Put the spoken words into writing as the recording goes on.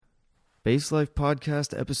Base Life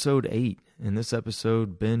Podcast, Episode 8. In this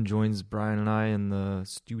episode, Ben joins Brian and I in the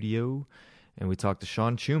studio, and we talk to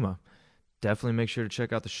Sean Chuma. Definitely make sure to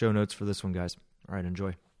check out the show notes for this one, guys. All right,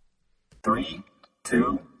 enjoy. 3,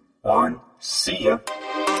 2, 1, see ya.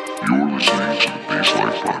 You're listening to the Base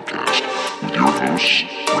Life Podcast with your hosts,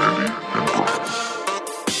 Randy and Brian.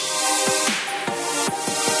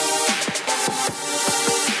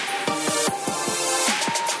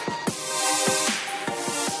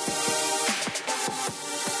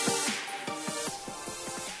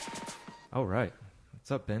 All right. What's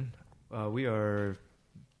up, Ben? We are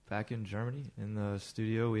back in Germany in the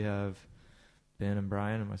studio. We have Ben and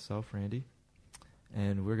Brian and myself, Randy.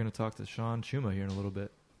 And we're going to talk to Sean Chuma here in a little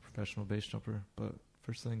bit, professional bass jumper. But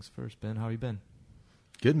first things first, Ben, how you been?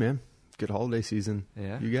 Good, man. Good holiday season.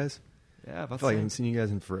 Yeah. You guys? Yeah, I about feel like I the haven't same. seen you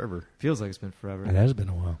guys in forever. Feels like it's been forever. It has been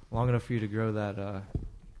a while. Long enough for you to grow that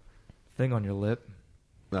thing on your lip.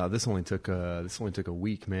 This only took a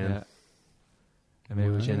week, man. Yeah. And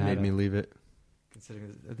maybe we Well, should Jen add made me leave it.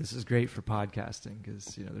 considering this is great for podcasting because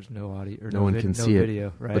there's no audio or No one can see video,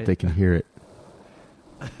 it, right? but they can hear it.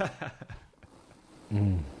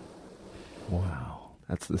 Wow.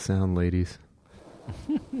 That's the sound, ladies.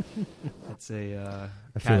 That's a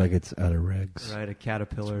I feel like it's out of regs. right. A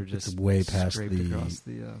caterpillar It's just way past scraped the- across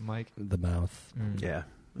the mic. The mouth. Yeah.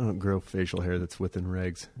 I don't grow facial hair that's within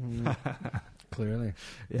regs. Clearly.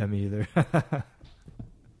 Yeah, me either.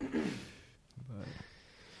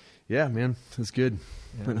 Yeah, man. It's good.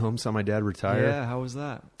 Yeah. Went home, saw my dad retire. Yeah, how was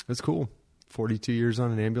that? That's cool. 42 years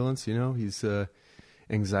on an ambulance, He's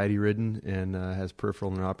anxiety ridden and has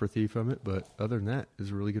peripheral neuropathy from it. But other than that, it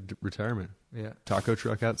was a really good retirement. Yeah. Taco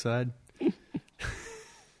truck outside.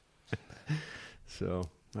 So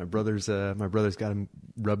my brother's got him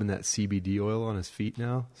rubbing that CBD oil on his feet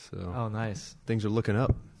now. So Oh, nice. things are looking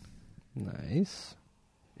up. Nice.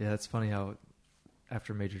 Yeah, it's funny how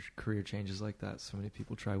after major career changes like that, so many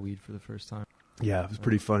people try weed for the first time. Yeah, it was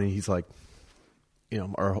pretty funny. He's like,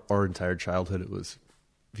 our entire childhood, it was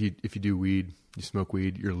if you do weed, you smoke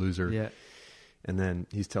weed, you're a loser. Yeah. And then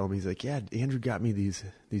he's telling me, he's like, yeah, Andrew got me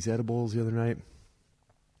these edibles the other night.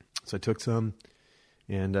 So I took some,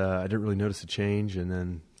 and I didn't really notice a change. And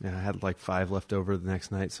then I had like 5 left over the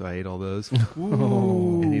next night, so I ate all those.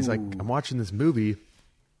 And he's like, I'm watching this movie,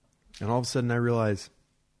 and all of a sudden I realize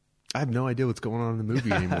I have no idea what's going on in the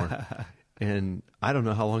movie anymore. And I don't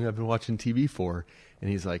know how long I've been watching TV for. And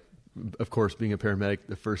he's like, of course, being a paramedic,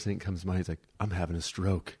 the first thing that comes to mind, he's like, I'm having a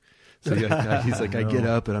stroke. So he's like, I get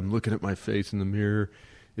up and I'm looking at my face in the mirror.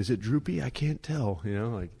 Is it droopy? I can't tell.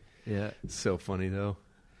 Yeah. It's so funny though.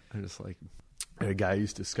 I'm just like, I had a guy I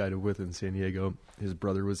used to skydive with in San Diego. His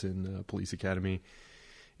brother was in police academy,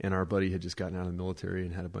 and our buddy had just gotten out of the military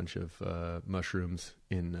and had a bunch of mushrooms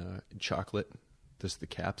in chocolate, just the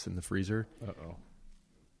caps in the freezer. Uh-oh.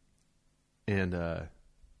 And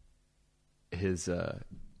his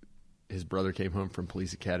brother came home from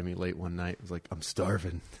police academy late one night. Was like, I'm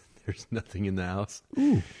starving. There's nothing in the house.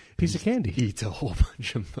 Ooh, piece of candy. He eats a whole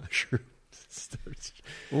bunch of mushrooms. Starts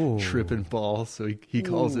Ooh. tripping balls. So he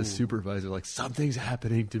calls his supervisor like, something's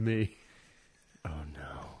happening to me. Oh,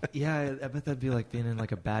 no. Yeah, I bet that'd be like being in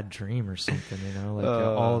like a bad dream or something, Like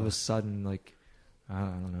all of a sudden, like, I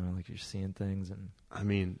don't know, like you're seeing things and... I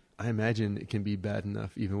mean, I imagine it can be bad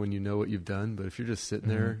enough even when you know what you've done. But if you're just sitting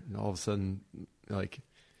there and all of a sudden, like,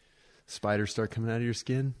 spiders start coming out of your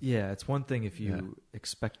skin. Yeah, it's one thing if you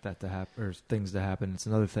expect that to happen or things to happen. It's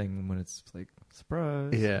another thing when it's like,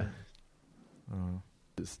 surprise. Yeah. Oh.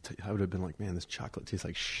 I would have been like, man, this chocolate tastes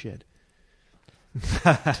like shit.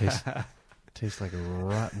 Tastes like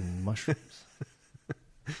rotten mushrooms.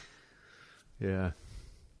 Yeah.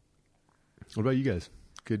 What about you guys?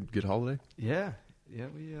 Good holiday? Yeah,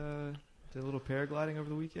 we did a little paragliding over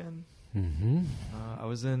the weekend. Mm-hmm. I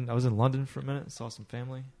was in London for a minute, saw some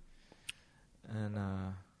family, and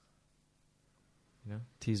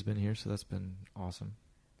T's been here, so that's been awesome.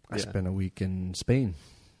 I spent a week in Spain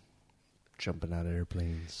jumping out of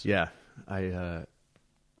airplanes. Yeah. I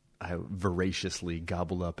voraciously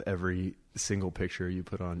gobbled up every single picture you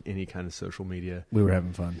put on any kind of social media. We were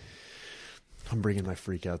having fun. I'm bringing my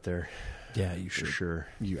freak out there. Yeah, you For should. sure.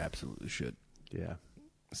 You absolutely should. Yeah.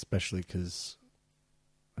 Especially because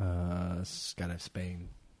Skydive Spain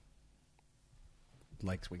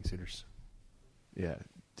likes wingsuiters. Yeah.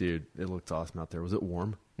 Dude, it looked awesome out there. Was it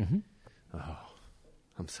warm? Mm-hmm. Oh,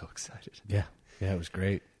 I'm so excited. Yeah. Yeah, it was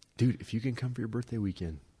great. Dude, if you can come for your birthday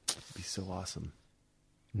weekend, it'd be so awesome.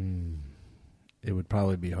 It would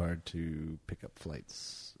probably be hard to pick up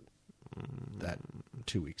flights that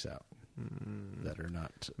 2 weeks out that are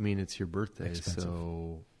not. I mean, it's your birthday, Expensive.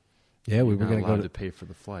 so Yeah, we You're were not going to go allowed to pay for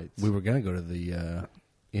the flights. we were going to go to the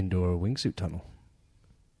indoor wingsuit tunnel.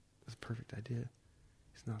 That's a perfect idea.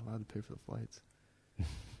 He's not allowed to pay for the flights.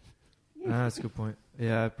 That's a good point.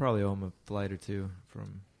 Yeah, I probably owe him a flight or two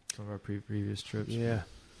from some of our previous trips. Yeah.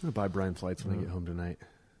 I'm going to buy Brian flights when I get home tonight.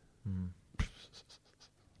 Mm.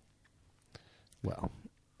 Well,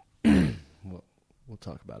 we'll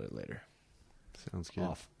talk about it later. Sounds good.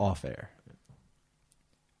 Off air.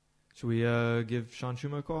 Should we give Sean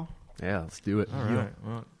Chuma a call? Yeah, let's do it. All right.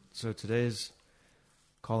 Well, so today's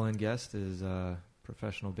call-in guest is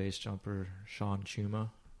professional base jumper Sean Chuma.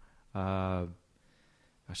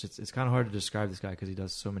 Gosh, it's kind of hard to describe this guy because he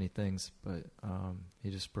does so many things, but he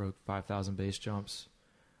just broke 5,000 base jumps.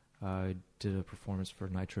 He did a performance for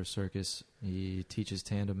Nitro Circus. He teaches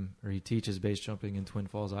base jumping in Twin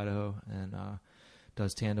Falls, Idaho, and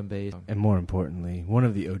does tandem base. And more importantly, one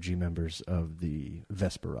of the OG members of the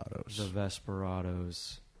Vesperados. The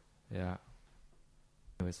Vesperados. Yeah.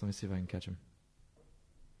 Anyways, let me see if I can catch him.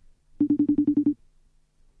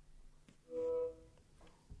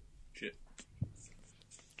 Shit.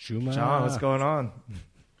 Chuma. John, what's going on?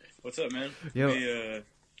 What's up, man? Yo. Let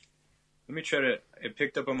me try to. It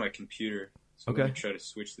picked up on my computer, so Okay. let me try to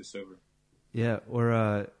switch this over. Yeah, or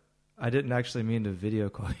I didn't actually mean to video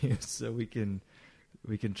call you, so we can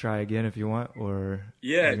try again if you want, or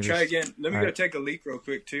Yeah, we can try just- again. Let me all go right. take a leak real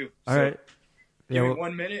quick too. All So, right. Give Yeah. me Well,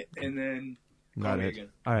 1 minute and then call Not me it. again.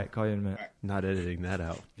 all right. Call you in a minute. Not editing that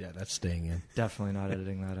out. Yeah, that's staying in. Definitely not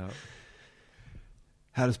editing that out.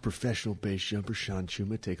 How does professional base jumper Sean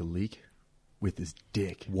Chuma take a leak? With his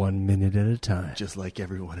dick. 1 minute at a time. Just like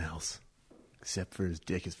everyone else. Except for his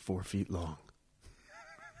dick is 4 feet long.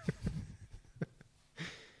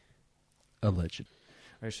 Alleged. All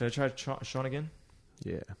right. Should I try Sean again?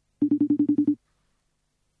 Yeah.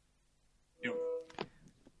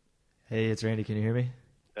 Hey, it's Randy. Can you hear me?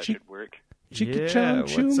 That Chi- should work. Chicky yeah. Chum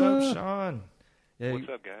What's Chuma. up, Sean? Yeah. What's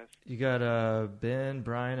up, guys? You got Ben,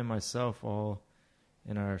 Brian, and myself all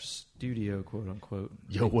in our studio, quote unquote.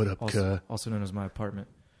 Yo, what up, also, cuh? also known as my apartment.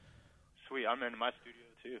 Sweet, I'm in my studio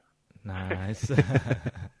too. Nice.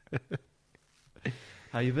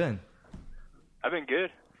 How you been? I've been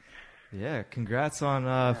good. Yeah, congrats on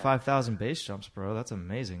 5,000 base jumps, bro. That's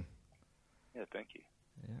amazing. Yeah, thank you.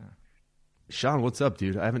 Yeah. Sean, what's up,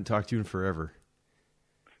 dude? I haven't talked to you in forever.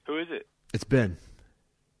 Who is it? It's Ben.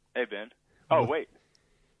 Hey, Ben. Oh, wait.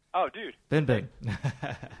 Oh, dude. Ben.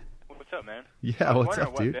 What's up, man? Yeah, I was what's wondering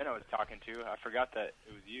up, what dude? Ben I was talking to. I forgot that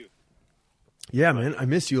it was you. Yeah, man. I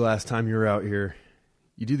missed you last time you were out here.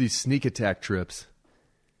 You do these sneak attack trips.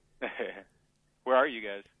 Where are you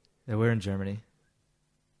guys? Yeah, we're in Germany.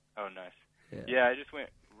 Oh, nice. Yeah. Yeah, I just went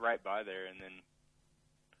right by there, and then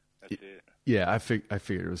that's it. Yeah, I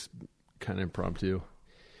figured it was kind of impromptu.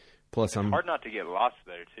 Plus, It's I'm... hard not to get lost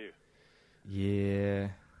there, too. Yeah.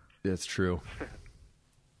 That's true.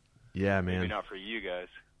 Yeah, man. Maybe not for you guys.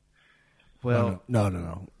 Well,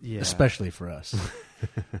 No. Yeah. Especially for us.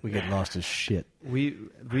 We get lost as shit. we've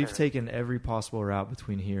taken every possible route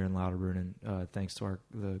between here and Lauterburn, and thanks to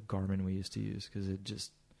the Garmin we used to use, because it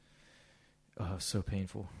just so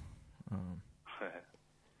painful.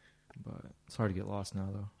 But it's hard to get lost now,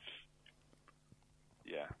 though.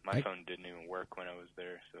 Yeah, my phone didn't even work when I was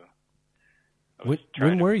there, so. I was When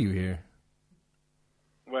trying to- were you here?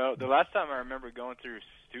 Well, the last time I remember going through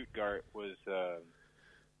Stuttgart was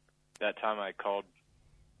that time I called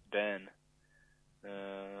Ben.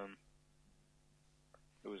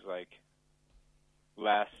 It was like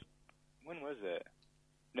when was it?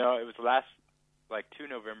 No, it was like 2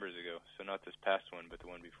 Novembers ago, so not this past one, but the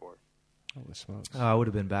one before. Holy smokes. I would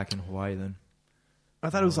have been back in Hawaii then. I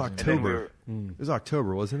thought it was And then we October. were- It was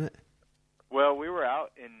October, wasn't it? Well, we were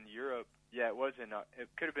out in Europe. Yeah, it was it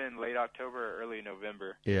could have been late October or early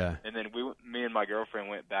November. Yeah. And then me and my girlfriend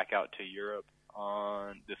went back out to Europe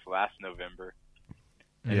on this last November.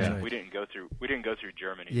 And Yeah. then we didn't go through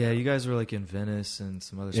Germany. Yeah, you guys were like in Venice and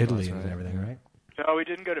some other Italy spots, and right? everything, right? No, we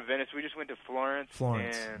didn't go to Venice. We just went to Florence.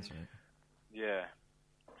 Florence. And, That's right. yeah,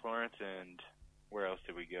 Florence, and where else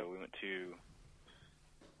did we go? We went to,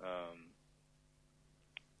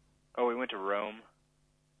 we went to Rome.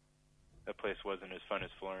 That place wasn't as fun as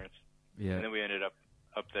Florence. Yeah. And then we ended up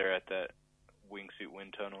there at that wingsuit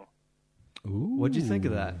wind tunnel. Ooh. What'd you think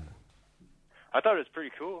of that? I thought it was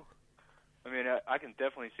pretty cool. I mean, I can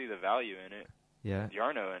definitely see the value in it. Yeah.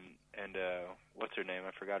 Yarno and what's her name?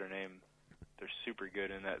 I forgot her name. They're super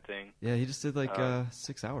good in that thing. Yeah, he just did like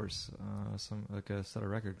 6 hours, a set a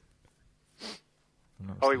record. If I'm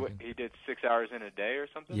not Oh, mistaken. he did 6 hours in a day or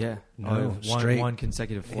something? Yeah. No, one straight. one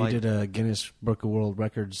consecutive flight. He did a Guinness Book of World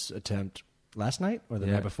Records attempt last night or the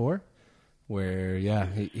Yeah. night before. where,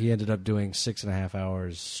 he ended up doing 6.5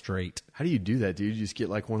 hours straight. How do you do that, dude? You just get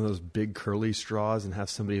like one of those big curly straws and have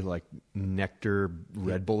somebody like nectar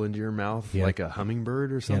Red Bull into your mouth like a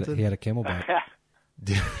hummingbird or something? He had a camelback.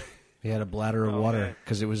 He had a bladder of water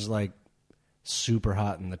because it was like super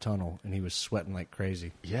hot in the tunnel, and he was sweating like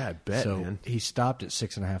crazy. Yeah, I bet, so man. he stopped at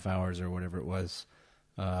 6.5 hours or whatever it was.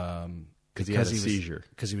 Because he had a seizure.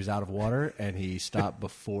 Because he was out of water, and he stopped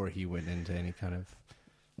before he went into any kind of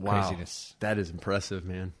craziness. That is impressive,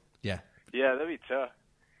 man. Yeah. Yeah, that'd be tough.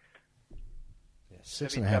 Yeah,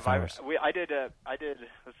 6.5 hours. I did.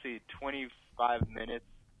 Let's see, 25 minutes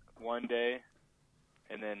one day,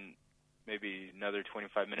 and then maybe another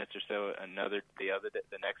 25 minutes or so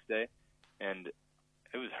the next day, and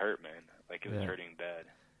it was hurt, man. Like it was hurting bad.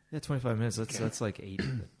 Yeah, 25 minutes. That's like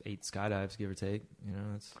eight skydives, give or take. You know,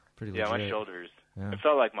 that's pretty legit. Yeah, my shoulders. Yeah. It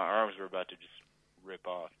felt like my arms were about to just rip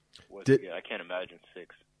off. I can't imagine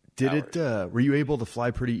 6 hours. Were you able to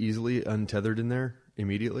fly pretty easily untethered in there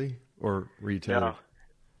immediately, or were you tethered?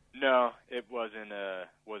 No, it wasn't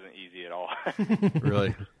easy at all.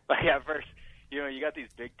 Really? Like at first, you got these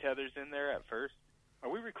big tethers in there at first. Are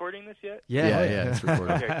we recording this yet? Yeah, it's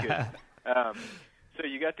recorded. Okay, good. So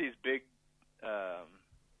you got these big,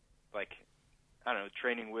 like, I don't know,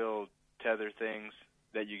 training wheel tether things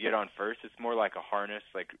that you get on first. It's more like a harness,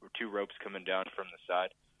 like 2 ropes coming down from the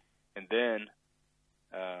side. And then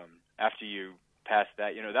after you pass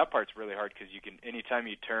that, that part's really hard because anytime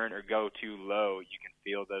you turn or go too low, you can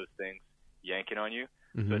feel those things yanking on you.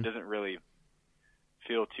 Mm-hmm. So it doesn't really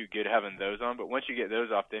feel too good having those on. But once you get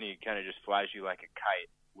those off, then he kind of just flies you like a kite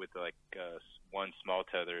with like one small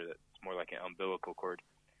tether that's more like an umbilical cord.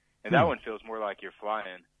 And that one feels more like you're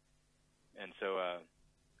flying. And so,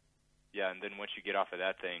 and then once you get off of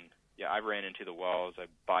that thing, I ran into the walls. I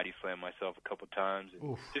body slammed myself a couple times.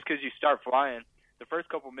 And just because you start flying, the first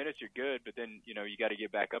couple minutes you're good, but then, you got to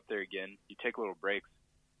get back up there again. You take little breaks,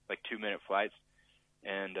 like 2-minute flights,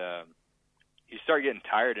 and you start getting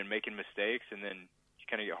tired and making mistakes, and then you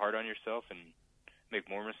kind of get hard on yourself and make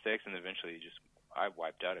more mistakes, and eventually I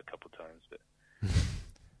wiped out a couple times. But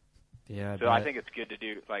yeah. So I think it's good to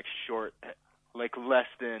do like short, like less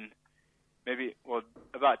than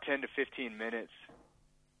about 10 to 15 minutes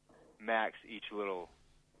max each little,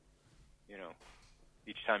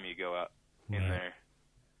 each time you go out in there.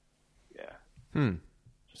 Yeah.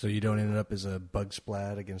 So you don't end up as a bug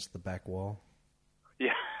splat against the back wall? Yeah.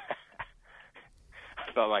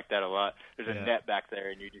 I felt like that a lot. There's a net back there,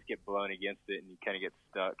 and you just get blown against it, and you kind of get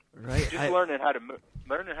stuck. Right. Just learning how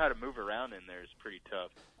to move around in there is pretty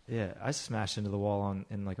tough. Yeah, I smashed into the wall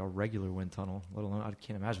in like a regular wind tunnel. Let alone, I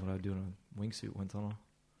can't imagine what I would do in a wingsuit wind tunnel.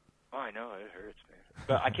 Oh, I know it hurts, man.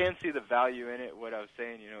 But I can see the value in it. What I was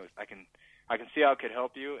saying, I can see how it could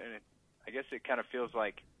help you, and I guess it kind of feels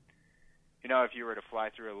like, if you were to fly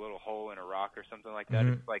through a little hole in a rock or something like that,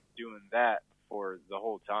 it's like doing that for the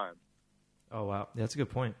whole time. Oh wow, yeah, that's a good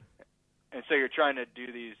point. And so you're trying to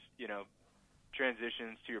do these,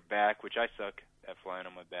 transitions to your back, which I suck at flying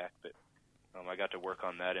on my back, but I got to work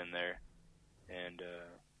on that in there. And,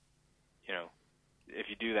 if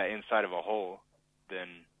you do that inside of a hole, then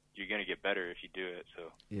you're going to get better if you do it. So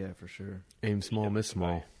yeah, for sure. Aim small, miss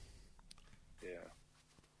small. Yeah.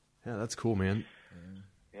 Yeah, that's cool, man.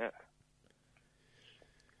 Yeah.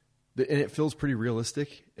 And it feels pretty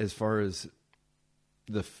realistic as far as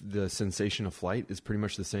the sensation of flight is pretty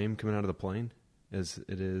much the same coming out of the plane as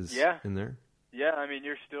it is in there. Yeah, I mean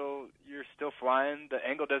you're still flying. The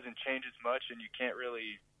angle doesn't change as much, and you can't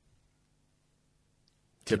really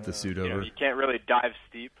tip the suit over. You can't really dive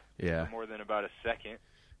steep for more than about a second.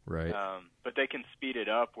 Right. But they can speed it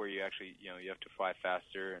up where you actually you have to fly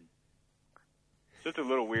faster, and so it's a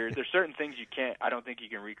little weird. There's certain things I don't think you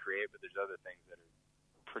can recreate, but there's other things that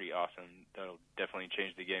are pretty awesome. That'll definitely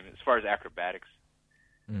change the game as far as acrobatics.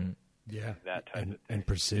 Yeah, that type of thing. And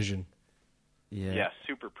precision. Yeah,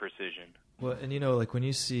 super precision. Well, and like when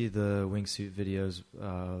you see the wingsuit videos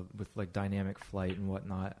with like dynamic flight and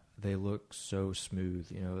whatnot, they look so smooth.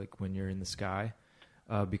 Like when you're in the sky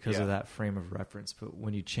because of that frame of reference. But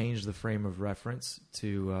when you change the frame of reference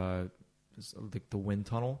to like the wind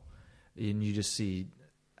tunnel, and you just see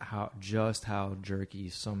how jerky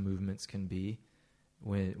some movements can be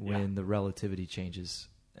when the relativity changes.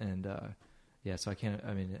 And so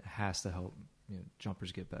it has to help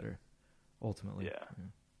jumpers get better ultimately.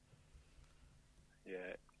 Yeah,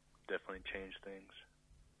 it definitely changed things.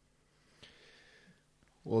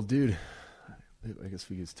 Well, dude, I guess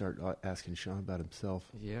we could start asking Sean about himself.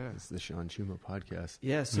 Yeah. It's the Sean Chuma podcast.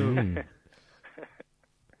 Yeah, so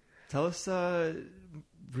tell us,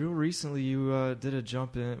 real recently you did a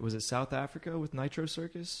jump in, was it South Africa with Nitro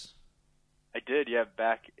Circus? did, yeah,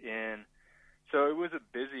 back in, so it was a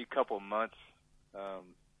busy couple months.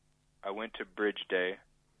 I went to Bridge Day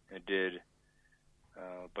and did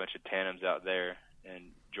a bunch of tandems out there, and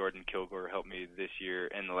Jordan Kilgore helped me this year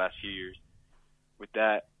and the last few years with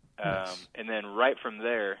that. Nice. And then right from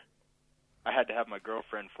there, I had to have my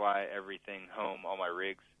girlfriend fly everything home, all my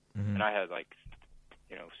rigs, and I had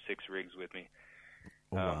 6 rigs with me.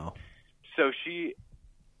 Oh, wow. So she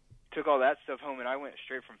took all that stuff home, and I went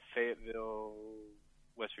straight from Fayetteville,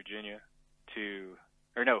 West Virginia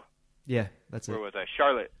Yeah, that's where it. was I?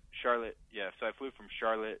 Charlotte, yeah. So I flew from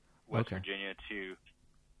Charlotte, West Okay. Virginia to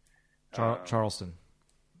Charleston.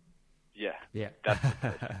 Yeah, Yeah.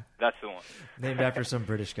 that's the one. Named after some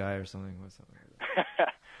British guy or something. Like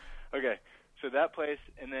that. Okay, so that place,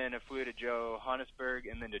 and then I flew to Johannesburg,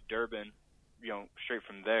 and then to Durban, straight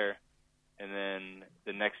from there. And then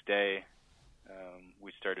the next day,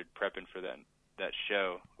 we started prepping for that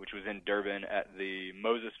show, which was in Durban at the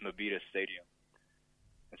Moses Mabhida Stadium.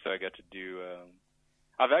 And so I got to do.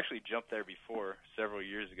 I've actually jumped there before several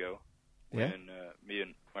years ago. Yeah? When me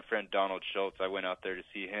and my friend Donald Schultz, I went out there to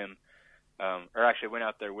see him. Or actually, I went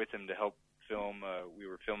out there with him to help film. We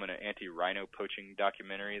were filming an anti-rhino poaching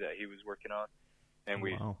documentary that he was working on, and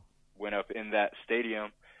we went up in that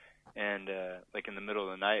stadium and in the middle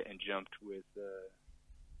of the night and jumped with.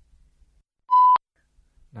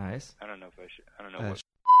 Nice. I don't know if I should. I don't know what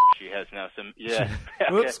she has now. Some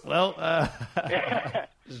Whoops. Well,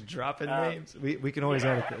 just dropping names. We can always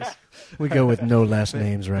edit this. We go with no last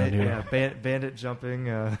names around here. Yeah, bandit jumping.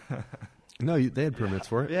 No, they had permits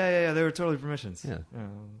for it. Yeah. They were totally permissions. Yeah.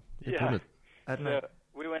 Yeah. Permit. So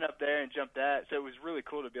we went up there and jumped that. So it was really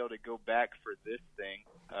cool to be able to go back for this thing.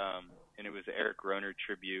 And it was the Eric Roner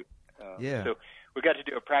tribute. Yeah. So we got to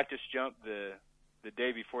do a practice jump the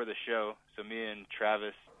day before the show. So me and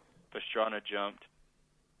Travis Pastrana jumped.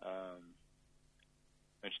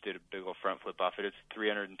 I just did a big old front flip off it. It's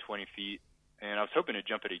 320 feet. And I was hoping to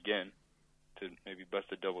jump it again to maybe bust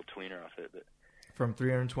a double tweener off it. But From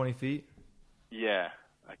 320 feet? yeah.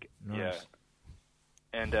 Nice. Yeah.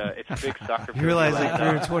 And it's a big soccer field. You realize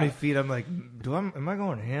 320 feet, I'm like, am I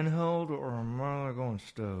going handheld or am I going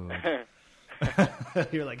stove?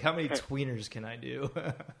 You're like, how many tweeners can I do?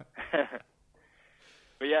 But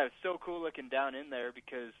yeah, it's so cool looking down in there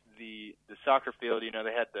because the soccer field,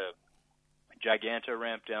 they had the Giganta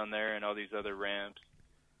ramp down there and all these other ramps,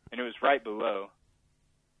 and it was right below.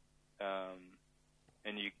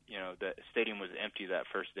 And the stadium was empty that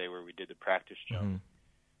first day where we did the practice jump,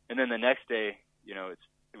 and then the next day,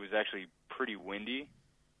 it was actually pretty windy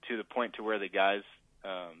to the point to where the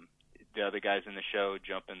other guys in the show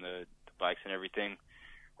jumping the bikes and everything.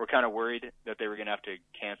 We're kind of worried that they were going to have to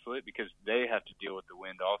cancel it because they have to deal with the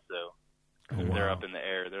wind also. They're up in the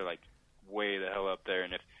air. They're like way the hell up there.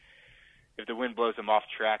 And if the wind blows them off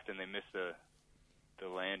track, then they miss the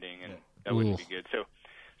landing, and that wouldn't be good. So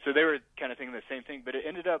they were kind of thinking the same thing, but it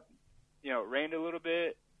ended up, it rained a little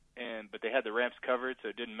bit, but they had the ramps covered, so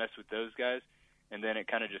it didn't mess with those guys. And then it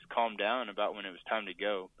kind of just calmed down about when it was time to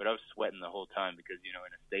go. But I was sweating the whole time because, in a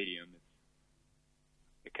stadium,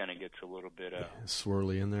 it kind of gets a little bit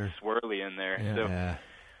swirly in there. Yeah. So, Yeah.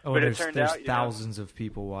 Oh, but there's it turned out, thousands of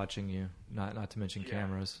people watching you, not to mention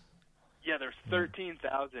cameras. Yeah, there's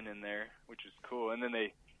 13,000 in there, which is cool. And then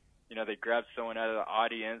they grabbed someone out of the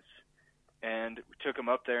audience and we took them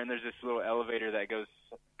up there. And there's this little elevator that goes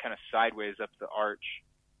kind of sideways up the arch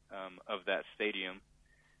of that stadium.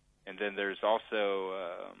 And then there's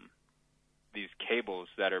also these cables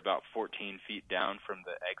that are about 14 feet down from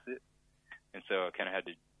the exit. And so I kind of had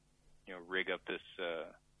to, rig up this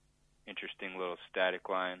interesting little static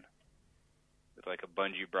line with like a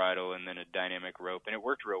bungee bridle and then a dynamic rope. And it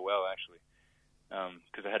worked real well, actually,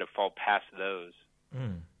 because I had to fall past those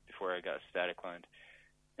before I got static lined.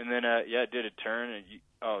 And then, it did a turn. And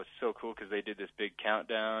it's so cool because they did this big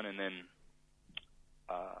countdown. And then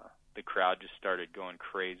the crowd just started going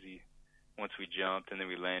crazy once we jumped. And then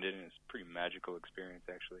we landed. And it's a pretty magical experience,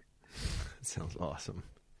 actually. That sounds awesome.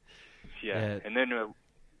 Yeah. And then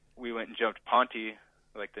we went and jumped Ponte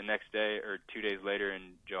like the next day or 2 days later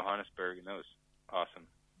in Johannesburg, and that was awesome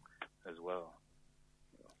as well.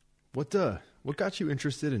 What got you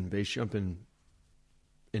interested in base jumping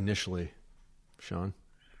initially, Sean?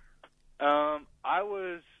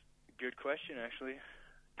 Good question, actually,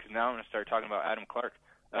 because now I'm going to start talking about Adam Clark.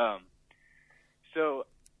 So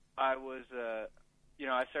I was,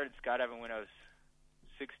 I started skydiving when I was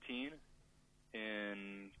 16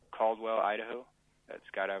 in Caldwell, Idaho, at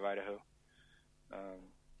Skydive, Idaho.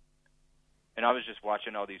 And I was just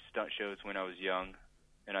watching all these stunt shows when I was young,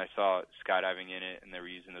 and I saw skydiving in it, and they were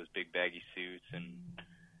using those big baggy suits and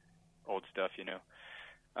old stuff, you know.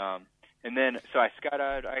 And then, so I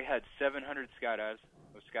skydived. I had 700 skydives.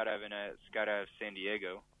 I was skydiving at Skydive San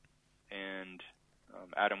Diego, and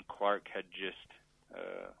Adam Clark had just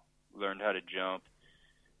learned how to jump,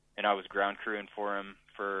 and I was ground crewing for him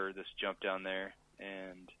for this jump down there.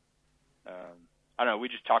 And I don't know, we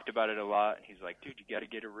just talked about it a lot. He's like, dude, you got to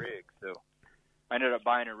get a rig. So I ended up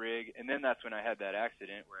buying a rig, and then that's when I had that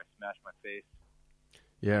accident where I smashed my face.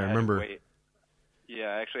 Yeah, I remember. Yeah,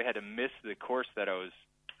 I actually had to miss the course that I was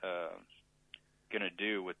going to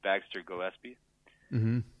do with Bagster Gillespie.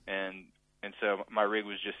 Mm-hmm. And so my rig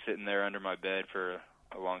was just sitting there under my bed for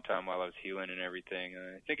a long time while I was healing and everything.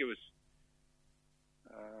 And I think it was,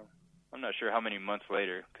 I'm not sure how many months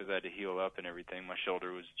later, because I had to heal up and everything. My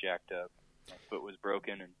shoulder was jacked up. My foot was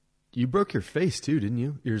broken. And you broke your face too, didn't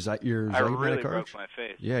you? Your I really broke arch? my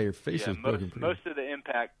face. Yeah, your face was broken. Most of the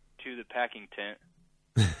impact to the packing tent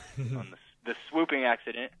on the swooping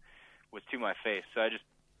accident was to my face. So I just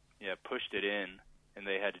pushed it in, and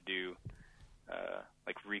they had to do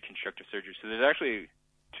like reconstructive surgery. So there's actually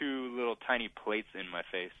 2 little tiny plates in my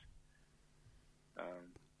face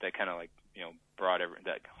that kind of like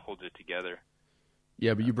that holds it together.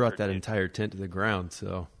 Yeah, but you brought that entire tent to the ground,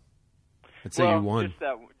 so I'd say you won.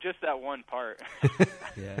 Just that one part.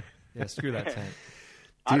 Yeah, screw that tent.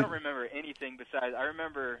 I don't remember anything besides I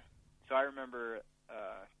remember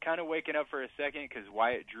kind of waking up for a second because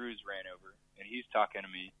Wyatt Drews ran over and he's talking to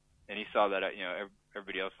me, and he saw that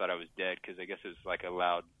everybody else thought I was dead because I guess it was like a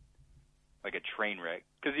loud, like a train wreck.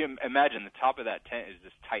 Because you imagine the top of that tent is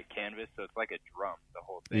this tight canvas, so it's like a drum, the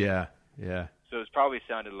whole thing. Yeah. So it probably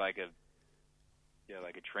sounded like a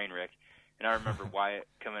train wreck. And I remember Wyatt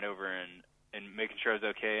coming over and making sure I was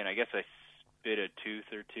okay, and I guess I spit a tooth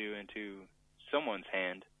or two into someone's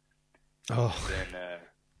hand. Oh.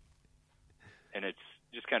 And it's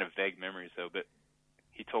just kind of vague memories, though. But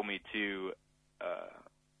he told me to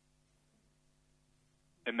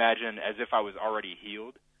imagine as if I was already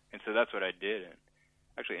healed, and so that's what I did, and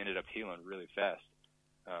actually ended up healing really fast.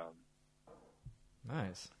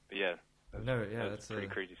 Nice. But yeah, that's a pretty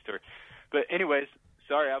crazy story. But anyways,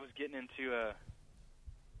 sorry, I was getting into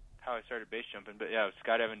how I started base jumping. But yeah, I was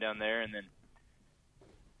skydiving down there, and then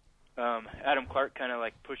Adam Clark kind of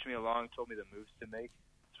like pushed me along, told me the moves to make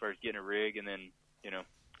as far as getting a rig, and then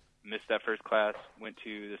missed that first class. Went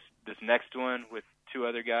to this next one with 2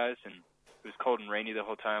 other guys, and it was cold and rainy the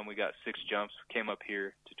whole time. We got 6 jumps, came up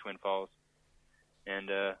here to Twin Falls, and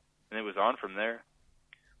it was on from there.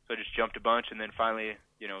 So I just jumped a bunch, and then finally,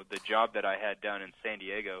 the job that I had down in San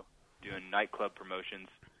Diego, doing nightclub promotions,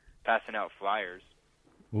 passing out flyers,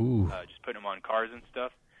 just putting them on cars and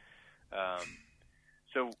stuff.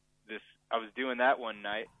 So I was doing that one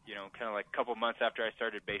night, kind of like a couple months after I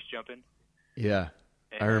started base jumping. Yeah,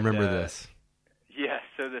 and, I remember this. Yeah,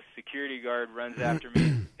 so the security guard runs after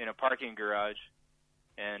me in a parking garage,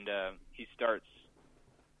 and he starts,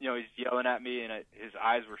 he's yelling at me, and his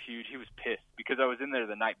eyes were huge. He was pissed because I was in there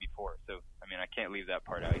the night before, so, I can't leave that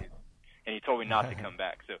part out. And he told me not to come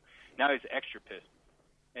back, so now he's extra pissed.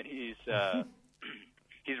 And he's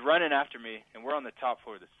running after me, and we're on the top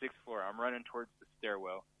floor, the 6th floor. I'm running towards the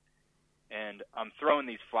stairwell, and I'm throwing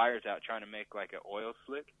these flyers out trying to make like an oil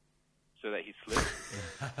slick so that he slips.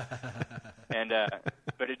 And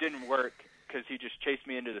but it didn't work because he just chased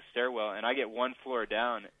me into the stairwell, and I get 1 floor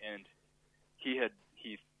down, and he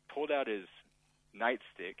pulled out his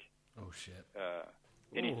nightstick. Oh shit!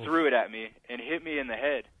 And he threw it at me and hit me in the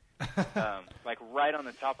head, like right on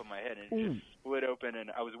the top of my head, and it just split open.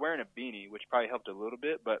 And I was wearing a beanie, which probably helped a little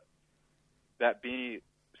bit, but that beanie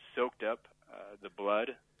soaked up the blood,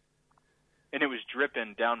 and it was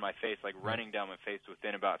dripping down my face, like running down my face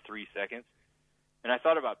within about 3 seconds. And I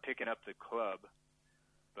thought about picking up the club,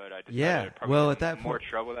 but I decided I'd probably at that more point,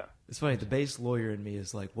 trouble. That it's funny. The base lawyer in me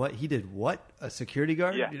is like, "What he did? What, a security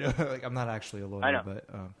guard?" Yeah. Like I'm not actually a lawyer, I know. but.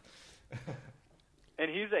 And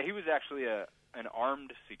he was actually an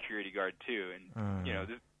armed security guard too, and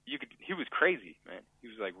he was crazy, man. He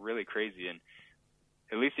was like really crazy, and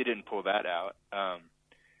at least he didn't pull that out.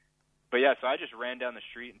 But yeah, so I just ran down the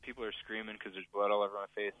street, and people are screaming because there's blood all over my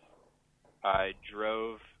face. I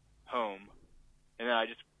drove home, and then I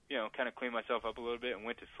just kind of cleaned myself up a little bit and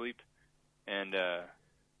went to sleep. And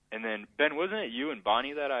then Ben, wasn't it you and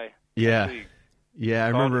Bonnie that I I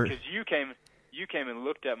remember because you came and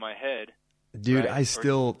looked at my head. Dude, right? I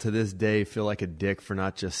still, to this day, feel like a dick for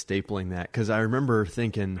not just stapling that. Because I remember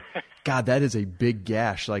thinking, God, that is a big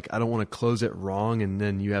gash. Like, I don't want to close it wrong, and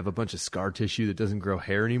then you have a bunch of scar tissue that doesn't grow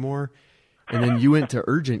hair anymore. And then you went to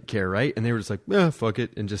urgent care, right? And they were just like, fuck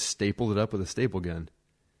it, and just stapled it up with a staple gun.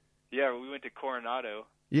 Yeah, we went to Coronado.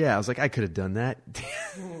 Yeah, I was like, I could have done that.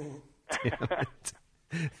 Damn it.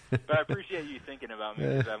 But I appreciate you thinking about me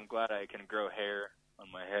because I'm glad I can grow hair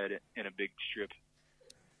on my head in a big strip.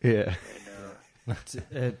 Yeah. And,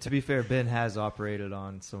 To be fair, Ben has operated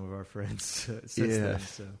on some of our friends since then.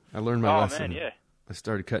 So. I learned my lesson. Man, yeah. I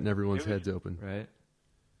started cutting everyone's heads open. Right.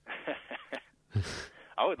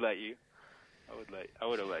 I would let you. I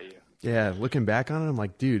would have let you. Yeah, looking back on it, I'm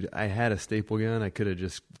like, dude, I had a staple gun. I could have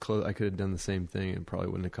just I could have done the same thing, and probably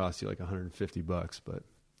wouldn't have cost you like $150. But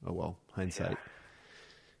oh well, hindsight.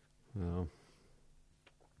 Oh,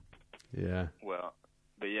 yeah. Well,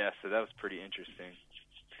 but yeah, so that was pretty interesting.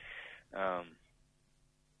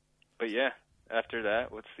 But yeah, after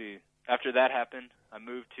that, let's see. After that happened, I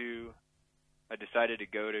decided to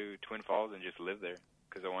go to Twin Falls and just live there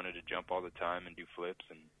because I wanted to jump all the time and do flips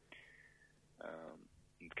and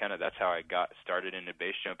kind of that's how I got started into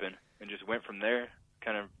base jumping and just went from there.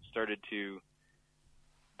 Kind of started to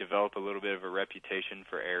develop a little bit of a reputation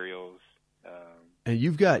for aerials. And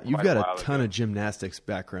you've got a ton ago. of gymnastics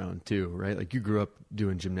background too, right? Like you grew up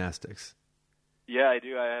doing gymnastics. Yeah, I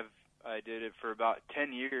do. I did it for about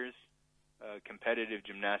 10 years, competitive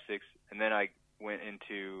gymnastics, and then I went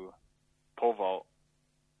into pole vault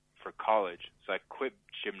for college. So I quit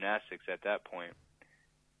gymnastics at that point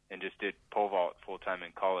and just did pole vault full time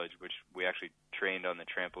in college, which we actually trained on the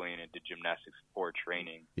trampoline and did gymnastics for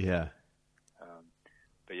training. Yeah.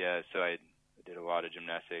 But yeah, so I did a lot of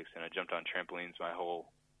gymnastics, and I jumped on trampolines I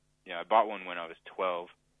bought one when I was 12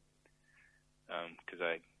 because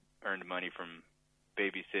I earned money from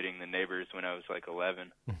babysitting the neighbors when I was like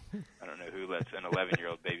 11. I don't know who lets an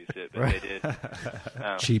 11-year-old babysit, but they did.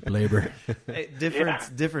 Cheap labor. Hey,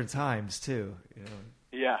 different times too. You know.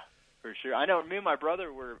 Yeah, for sure. I know. Me and my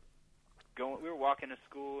brother were walking to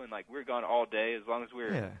school, and like we were gone all day as long as we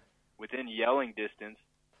were within yelling distance.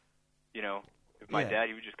 You know, if my dad,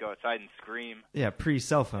 he would just go outside and scream. Yeah,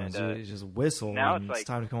 pre-cell phones, you just whistle now when it's like,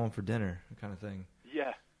 time to come home for dinner, kind of thing.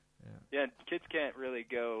 Yeah, kids can't really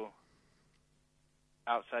go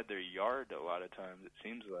outside their yard a lot of times, it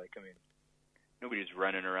seems like. I mean, nobody's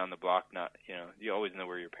running around the block, you always know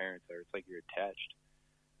where your parents are. It's like you're attached.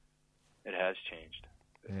 It has changed.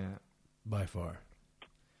 Yeah. By far.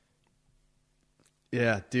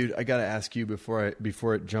 Yeah, dude, I got to ask you before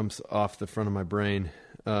it jumps off the front of my brain,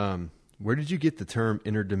 where did you get the term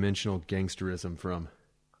interdimensional gangsterism from?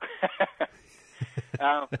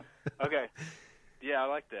 Okay. Yeah, I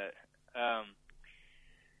like that.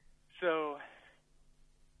 So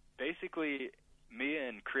basically, me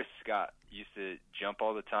and Chris Scott used to jump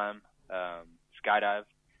all the time, skydive,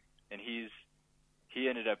 and he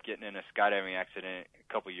ended up getting in a skydiving accident a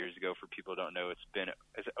couple years ago. For people who don't know, it's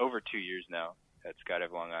over 2 years now at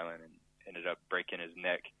Skydive Long Island, and ended up breaking his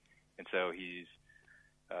neck, and so he's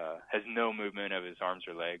has no movement of his arms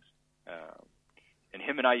or legs. And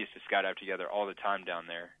him and I used to skydive together all the time down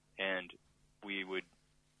there, and we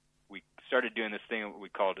started doing this thing we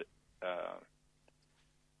called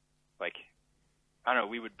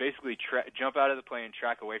we would basically jump out of the plane,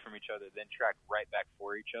 track away from each other, then track right back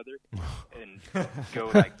for each other, and go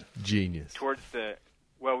like genius towards we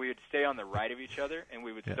would stay on the right of each other, and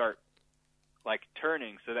we would start like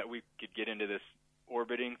turning so that we could get into this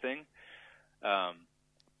orbiting thing.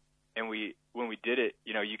 And when we did it,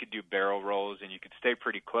 you could do barrel rolls, and you could stay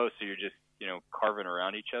pretty close, so you're just carving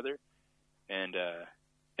around each other, and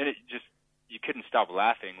it just, you couldn't stop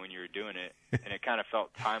laughing when you were doing it, and it kind of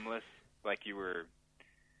felt timeless, like you were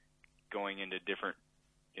going into different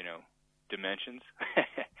dimensions.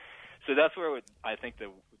 So that's where I think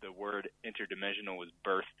the word interdimensional was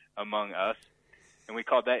birthed among us, and we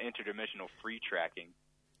called that interdimensional free tracking.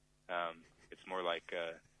 It's more like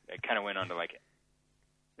it kind of went on to like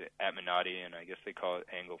the Atmanati, and I guess they call it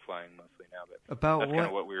angle flying mostly now. But that's kind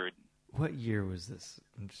of what we were. What year was this?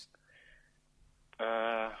 I'm just.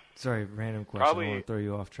 Sorry, random question. Probably, I don't want to throw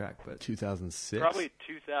you off track, but 2006. Probably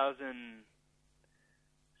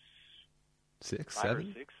 2006,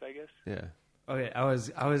 7, 6, I guess. Yeah. Okay, I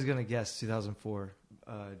was gonna guess 2004,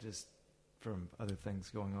 just from other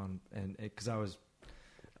things going on, and because I was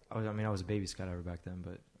a baby skydiver back then,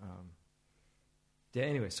 but yeah.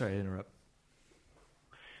 Anyway, sorry to interrupt.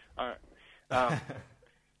 All right.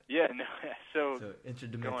 Yeah. No. So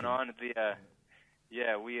interdimensional. going on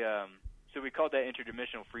we called that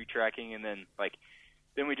interdimensional free tracking, and then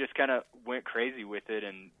then we just kind of went crazy with it,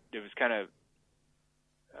 and it was kind of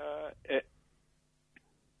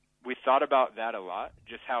we thought about that a lot,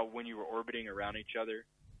 just how when you were orbiting around each other,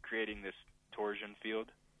 creating this torsion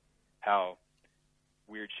field, how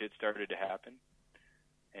weird shit started to happen,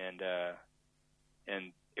 and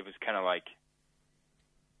it was kind of like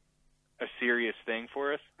a serious thing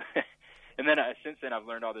for us. And then since then, I've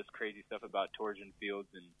learned all this crazy stuff about torsion fields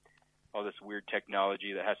and all this weird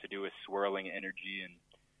technology that has to do with swirling energy and,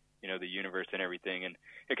 you know, the universe and everything. And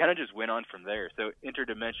it kind of just went on from there. So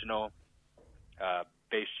interdimensional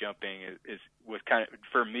base jumping was kind of,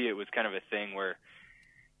 for me, it was kind of a thing where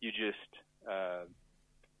you just,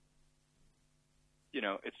 you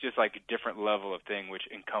know, it's just like a different level of thing which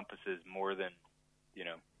encompasses more than, you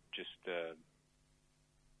know, just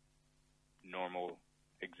normal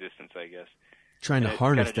existence, I guess. Trying to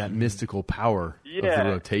harness that mystical power of the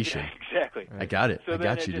rotation. Yeah, exactly. I got it. So I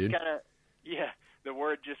got you, dude. The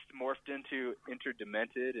word just morphed into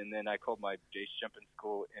interdimented, and then I called my base jumping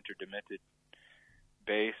school Interdimented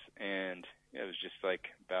Base, and it was just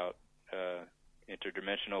like about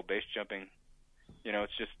interdimensional base jumping. You know,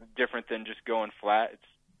 it's just different than just going flat. It's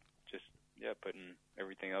just, putting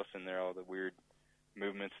everything else in there, all the weird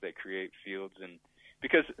movements that create fields. And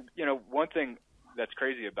because, you know, one thing that's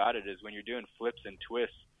crazy about it is when you're doing flips and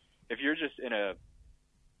twists, if you're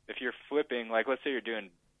flipping, like let's say you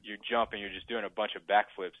jump and you're just doing a bunch of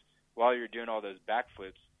backflips, while you're doing all those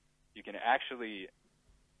backflips, you can actually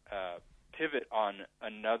pivot on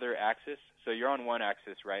another axis. So you're on one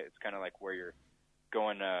axis, right? It's kind of like where you're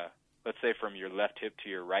going, let's say from your left hip to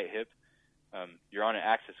your right hip. You're on an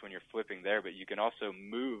axis when you're flipping there, but you can also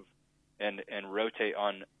move and rotate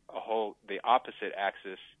on the opposite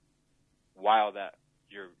axis while that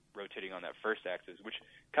you're rotating on that first axis, which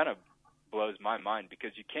kind of blows my mind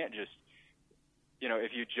because you can't just, you know,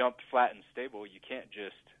 if you jump flat and stable, you can't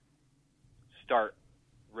just start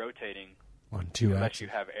rotating on two unless axes. you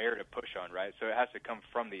have air to push on, right? So it has to come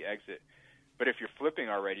from the exit. But if you're flipping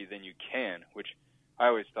already, then you can, which I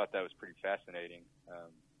always thought that was pretty fascinating.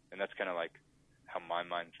 And that's kind of like how my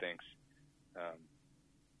mind thinks.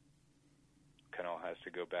 Kind of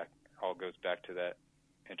all goes back to that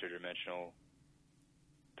interdimensional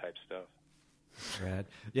type stuff. Rad.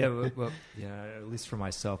 Yeah, well, yeah. At least for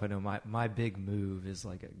myself, I know my big move is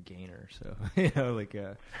like a gainer. So you know, like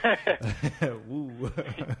woo.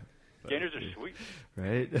 Gainers are sweet,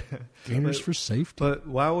 right? Gainers for safety. But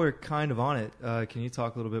while we're kind of on it, can you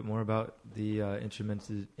talk a little bit more about the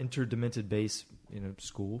interdimented base, you know,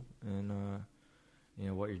 school and you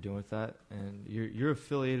know what you're doing with that? And you're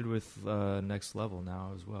affiliated with Next Level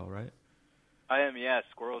now as well, right? I am. Yeah,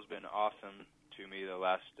 Squirrel's been awesome to me the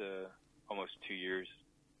last almost 2 years.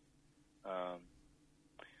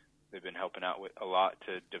 They've been helping out with a lot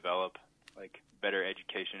to develop like better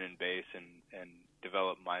education in base and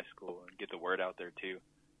develop my school and get the word out there too.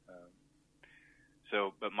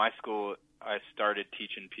 But my school, I started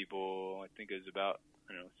teaching people, I think it was about,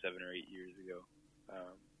 7 or 8 years ago.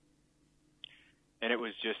 And it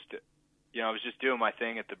was just, I was just doing my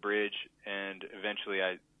thing at the bridge, and eventually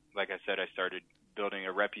like I said, I started building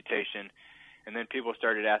a reputation, and then people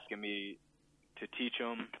started asking me to teach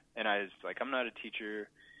them, and I was like, I'm not a teacher.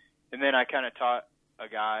 And then I kind of taught a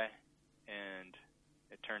guy, and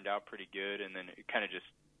it turned out pretty good, and then it kind of just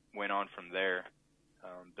went on from there,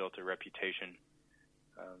 built a reputation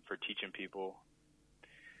for teaching people.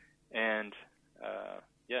 And,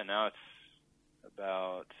 now it's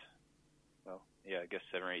about, I guess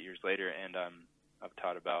 7 or 8 years later, and I've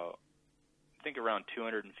taught about, I think around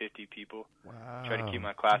 250 people. Wow. Try to keep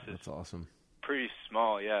my classes That's awesome. pretty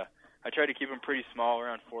small, yeah. I try to keep them pretty small,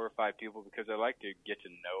 around 4 or 5 people, because I like to get to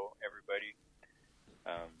know everybody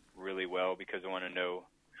really well, because I want to know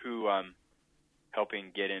who I'm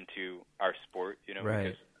helping get into our sport, Right.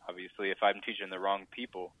 Because obviously if I'm teaching the wrong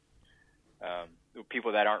people,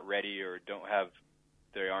 people that aren't ready or don't have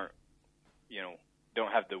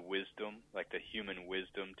the wisdom, like the human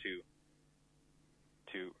wisdom to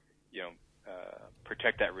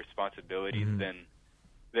protect that responsibility, Mm-hmm.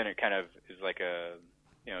 then it kind of is like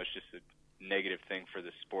it's just a negative thing for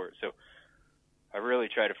the sport. So I really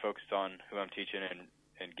try to focus on who I'm teaching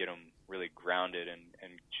and get them really grounded and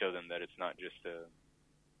show them that it's not just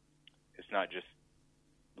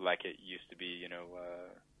like it used to be,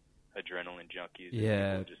 adrenaline junkies. Yeah,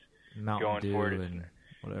 and people just Mountain going Dew for it. and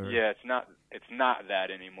whatever. Yeah, it's not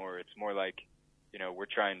that anymore. It's more like, we're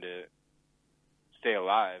trying to stay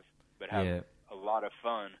alive, but have a lot of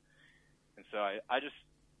fun. And so I just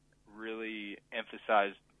really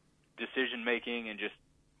emphasize decision making and just,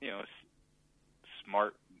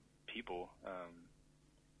 smart people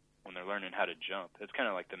when they're learning how to jump. That's kind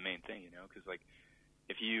of like the main thing, because like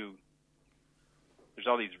there's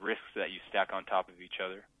all these risks that you stack on top of each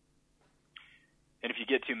other. And if you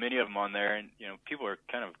get too many of them on there, and people are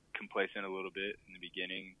kind of complacent a little bit in the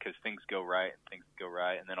beginning because things go right, and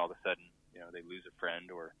then all of a sudden, they lose a friend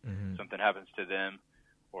or Mm-hmm. something happens to them.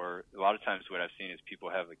 Or a lot of times what I've seen is people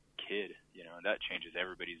have a kid, and that changes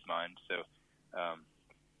everybody's mind. So,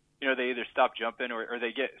 they either stop jumping or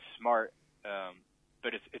they get smart.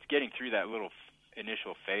 But it's getting through that little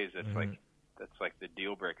initial phase that's like the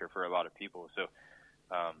deal breaker for a lot of people. So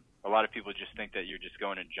a lot of people just think that you're just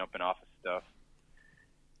going and jumping off of stuff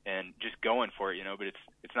and just going for it, but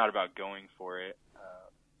it's not about going for it.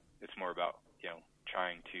 It's more about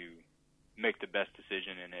trying to make the best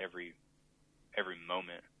decision in every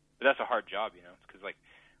moment. But that's a hard job, It's because, like,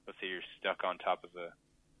 let's say you're stuck on top of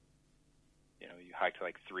you hiked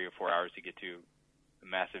like 3 or 4 hours to get to a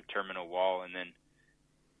massive terminal wall, and then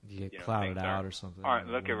you get clouded out or something. Aren't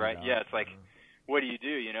looking right. Yeah, it's like, what do?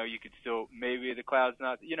 You could still, maybe the cloud's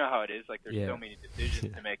not, how it is. Like, there's so many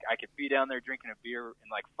decisions to make. I could be down there drinking a beer in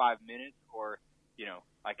like 5 minutes, or,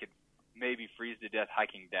 I could maybe freeze to death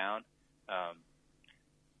hiking down,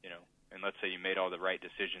 and let's say you made all the right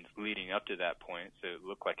decisions leading up to that point, so it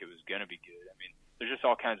looked like it was going to be good. I mean, there's just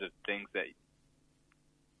all kinds of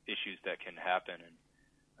issues that can happen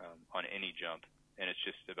on any jump, and it's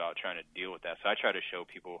just about trying to deal with that. So I try to show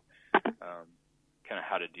people kind of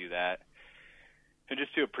how to do that, and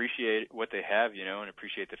just to appreciate what they have, and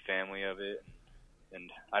appreciate the family of it.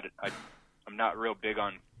 And I'm not real big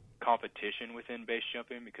on competition within base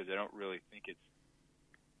jumping because I don't really think it's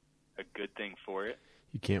a good thing for it.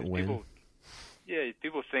 You can't win.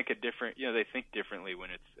 People think they think differently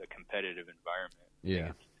when it's a competitive environment. Yeah.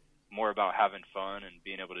 It's more about having fun and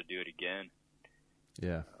being able to do it again.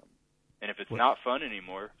 Yeah. And if it's not fun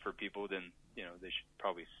anymore for people, then, they should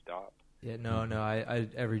probably stop. Yeah, no, I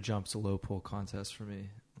every jump's a low pull contest for me.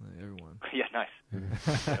 Like, everyone. Yeah, nice.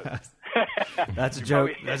 That's a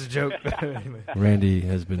joke. That's a joke. Anyway. Randy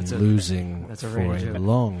has been losing for a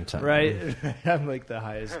long time. Right? I'm like the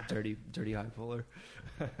highest dirty high puller.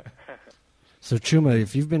 So Chuma,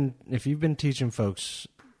 if you've been teaching folks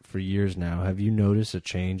for years now, have you noticed a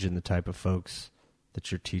change in the type of folks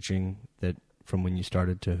that you're teaching that from when you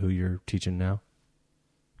started to who you're teaching now?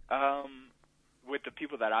 With the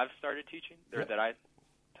people that I've started teaching, or that I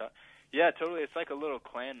taught, yeah, totally. It's like a little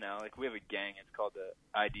clan now. Like, we have a gang. It's called the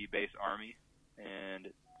ID Base Army, and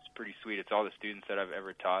it's pretty sweet. It's all the students that I've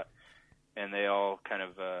ever taught, and they all kind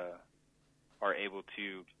of are able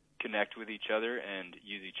to connect with each other and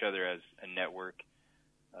use each other as a network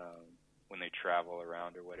when they travel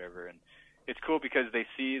around or whatever. And it's cool because they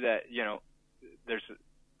see that, there's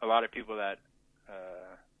a lot of people that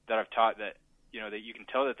I've taught that, that you can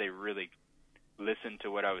tell that they really listen to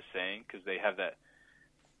what I was saying, because they have that.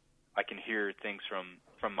 I can hear things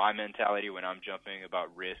from my mentality when I'm jumping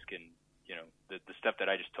about risk and, the stuff that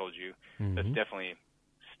I just told you. Mm-hmm. That's definitely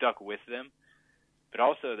stuck with them. But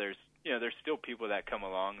also there's still people that come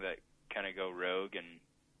along that kind of go rogue and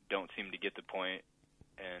don't seem to get the point,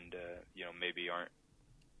 and maybe aren't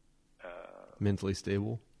mentally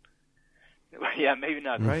stable. Yeah, maybe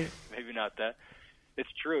not. Right? Maybe not that. It's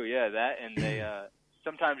true. Yeah, that, and they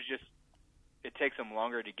sometimes just it takes them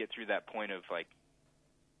longer to get through that point of like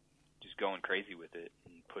just going crazy with it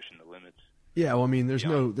and pushing the limits. Yeah, well, I mean, there's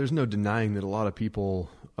no denying that a lot of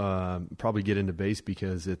people probably get into base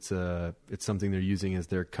because it's something they're using as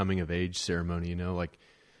their coming of age ceremony. Like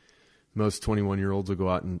most 21-year-olds will go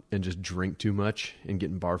out and just drink too much and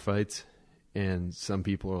get in bar fights, and some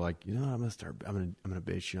people are like, I'm gonna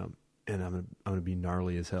base jump, and I'm gonna be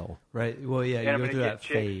gnarly as hell. Right. Well, yeah, you go through that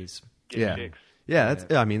phase. Yeah. Chicks. Yeah,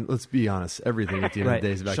 I mean, let's be honest. Everything at the end of the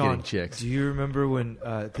day is about Sean, getting chicks. Do you remember when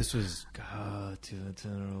this was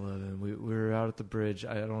 2010 or 11? We were out at the bridge.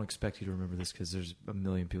 I don't expect you to remember this because there's a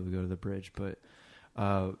million people who go to the bridge. But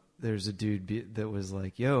there's a dude that was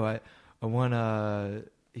like, "Yo, I want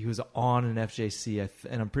he was on an FJC,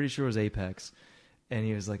 and I'm pretty sure it was Apex, and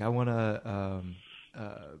he was like, I want a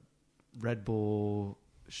Red Bull,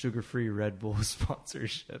 sugar-free Red Bull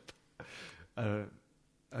sponsorship."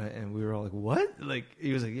 And we were all like, "What?" Like,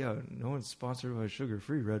 he was like, "Yeah, no one's sponsored by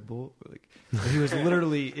sugar-free Red Bull." Like, he was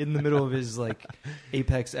literally in the middle of his like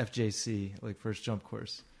Apex FJC, like first jump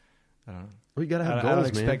course. I don't know. Well, you gotta have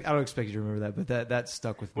goals, man. I don't expect you to remember that, but that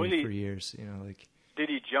stuck with me for years. Like, did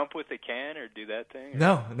he jump with the can or do that thing? Or?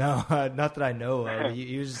 No, not that I know of.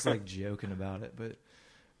 He was just like joking about it, but it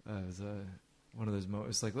was one of those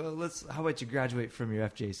moments. Like, well, how about you graduate from your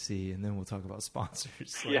FJC and then we'll talk about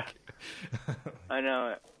sponsors. Like, yeah, I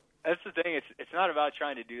know. That's the thing. It's not about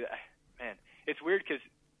trying to do that. Man, it's weird because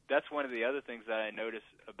that's one of the other things that I notice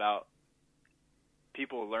about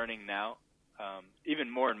people learning now. Even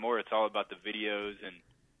more and more, it's all about the videos and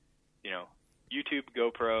YouTube,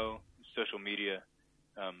 GoPro, social media.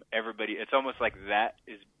 Everybody, it's almost like that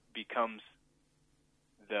becomes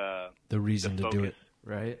the reason to do it,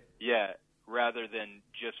 right? Yeah. Rather than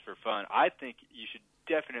just for fun. I think you should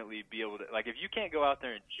definitely be able to, like, if you can't go out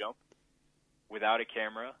there and jump without a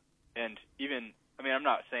camera, and even, I mean, I'm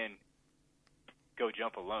not saying go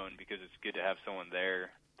jump alone, because it's good to have someone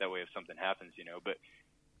there. That way if something happens, but,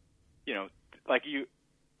 like you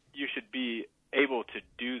should be able to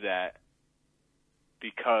do that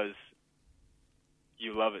because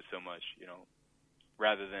you love it so much,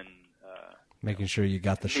 rather than making sure you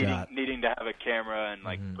got the shot. Needing to have a camera and,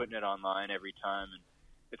 like, putting it online every time. And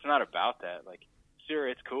it's not about that. Like, sure,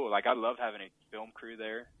 it's cool. Like, I love having a film crew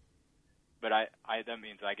there, but that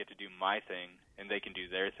means I get to do my thing and they can do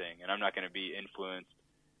their thing, and I'm not going to be influenced,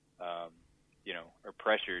 or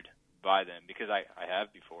pressured by them, because I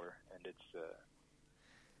have before, and it's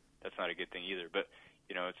that's not a good thing either. But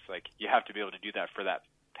it's like you have to be able to do that for that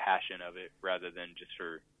passion of it, rather than just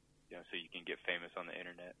for so you can get famous on the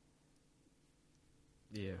internet.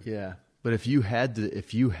 Yeah. But if you had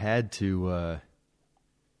to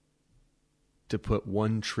put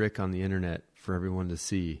one trick on the internet for everyone to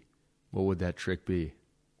see, what would that trick be?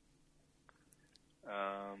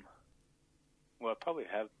 Well, I probably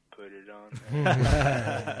have put it on,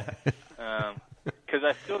 because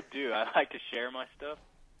I still do. I like to share my stuff.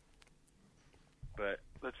 But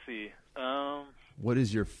let's see. What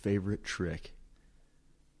is your favorite trick?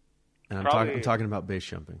 And Probably, I'm talking about base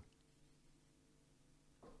jumping.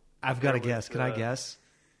 I've got to guess. Can I guess?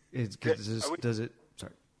 Does it?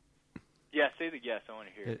 Sorry. Yeah, say the guess. I want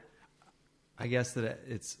to hear it. I guess that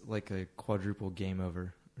it's like a quadruple game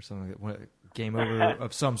over or something like that. Game over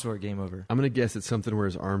of some sort. Game over. I'm going to guess it's something where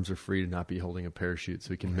his arms are free to not be holding a parachute, so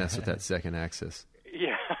he can mess with that second axis.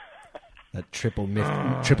 Yeah. That triple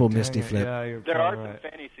misty flip. Yeah, there are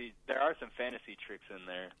some fantasy tricks in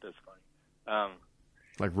there. That's funny.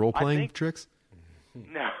 Like role playing tricks?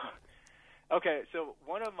 No. Okay, so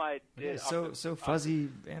one of my so fuzzy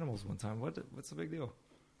animals one time. What's the big deal?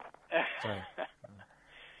 Sorry.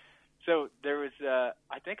 So there was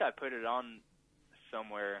I think I put it on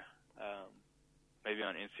somewhere, maybe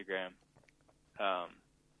on Instagram.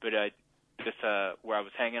 But I just where I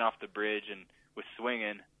was hanging off the bridge and was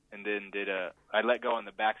swinging, and then I let go on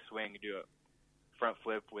the back swing, do a front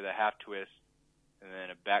flip with a half twist, and then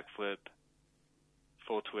a back flip,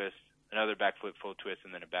 full twist, another back flip, full twist,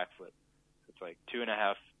 and then a back flip. So it's like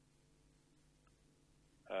 2.5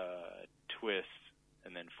 twists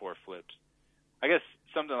and then 4 flips. I guess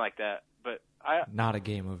something like that. But not a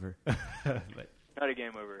game over. Not a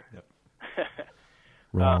game over. Yep.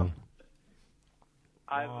 Wrong.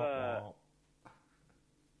 I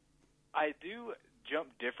do jump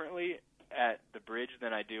differently at the bridge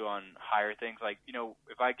than I do on higher things. Like,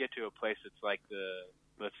 if I get to a place that's like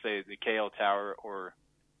let's say the KL Tower or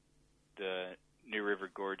the New River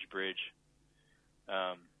Gorge Bridge,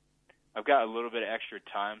 I've got a little bit of extra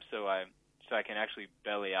time, so I can actually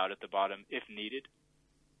belly out at the bottom if needed.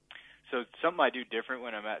 So something I do different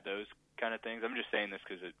when I'm at those kind of things. I'm just saying this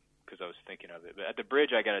because I was thinking of it. But at the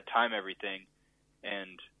bridge, I got to time everything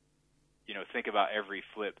and think about every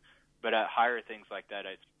flip. But at higher things like that,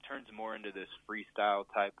 it turns more into this freestyle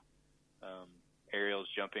type aerials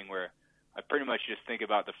jumping, where I pretty much just think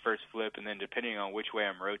about the first flip, and then depending on which way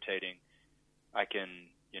I'm rotating, I can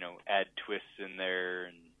add twists in there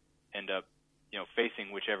and end up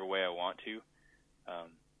facing whichever way I want to.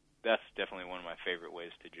 That's definitely one of my favorite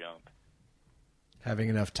ways to jump. Having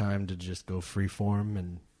enough time to just go freeform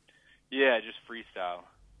and... Yeah, just freestyle.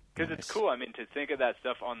 Because Nice. It's cool, to think of that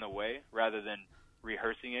stuff on the way rather than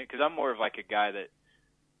rehearsing it. Because I'm more of like a guy that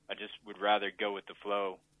I just would rather go with the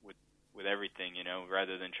flow with everything,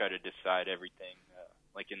 rather than try to decide everything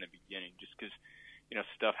like in the beginning. Just because,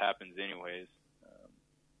 stuff happens anyways.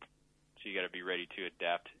 So you got to be ready to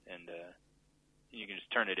adapt, and you can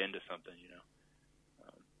just turn it into something,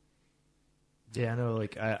 Yeah, I know.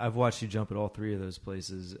 Like I've watched you jump at all 3 of those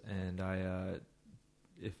places, and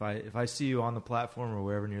if I see you on the platform or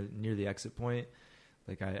wherever near the exit point,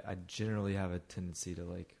 like I generally have a tendency to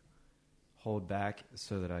like hold back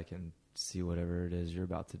so that I can see whatever it is you're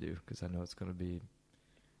about to do, because I know it's going to be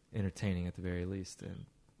entertaining at the very least, and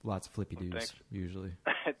lots of flippy doos thanks. usually.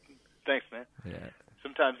 Thanks, man. Yeah.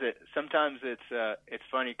 Sometimes it's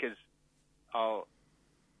funny because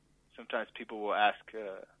sometimes people will ask,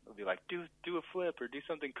 they'll be like, do a flip or do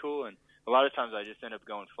something cool, and a lot of times I just end up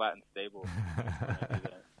going flat and stable when I do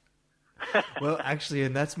that. Well, actually,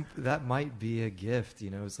 and that might be a gift.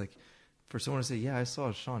 It's like for someone to say, "Yeah, I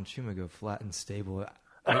saw Sean Chuma go flat and stable."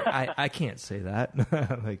 I can't say that.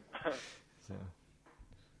 So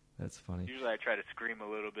that's funny. Usually I try to scream a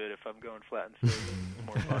little bit if I'm going flat and stable. It's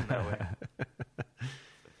more fun that way.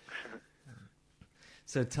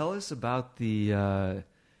 So tell us about the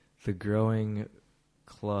growing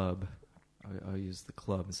club I'll use the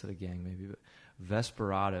club instead of gang maybe, but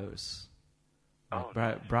Vesperados. Oh,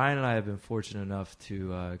 Brian and I have been fortunate enough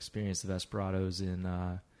to experience the Vesperados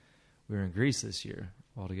we were in Greece this year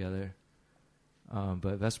all together.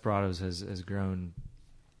 But Vesperados has grown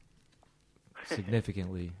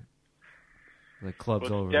significantly, like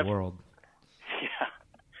clubs all over the world. Yeah,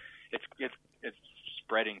 it's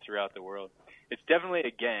spreading throughout the world. It's definitely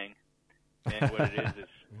a gang, and what it is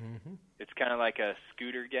it's kind of like a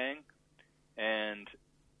scooter gang, and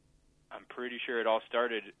I'm pretty sure it all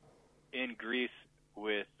started in Greece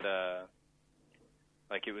with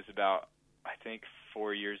like it was about I think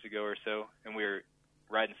 4 years ago or so, and we were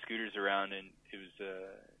riding scooters around, and it was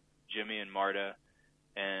Jimmy and Marta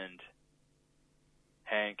and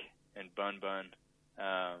Hank and Bun Bun.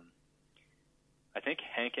 I think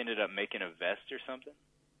Hank ended up making a vest or something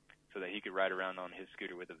so that he could ride around on his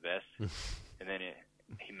scooter with a vest. And then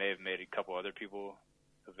he may have made a couple other people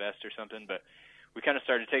a vest or something. But we kind of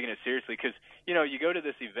started taking it seriously because, you know, you go to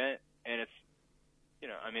this event and it's, you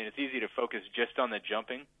know, I mean, it's easy to focus just on the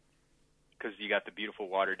jumping because you got the beautiful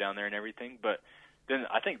water down there and everything. But then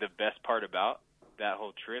I think the best part about that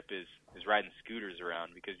whole trip is riding scooters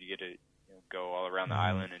around because you get to go all around the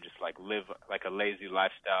island and just like live like a lazy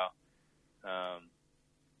lifestyle,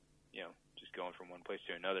 you know, just going from one place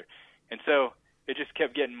to another. And so it just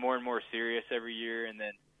kept getting more and more serious every year. And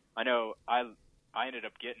then I know I ended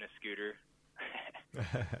up getting a scooter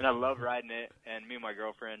and I love riding it. And me and my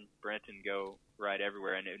girlfriend Brenton go ride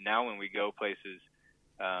everywhere. And now when we go places,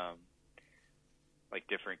 like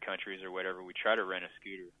different countries or whatever, we try to rent a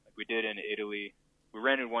scooter. Like we did in Italy. We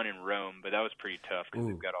rented one in Rome, but that was pretty tough because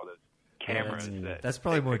they've got all those cameras. That's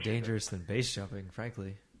probably more dangerous than base jumping,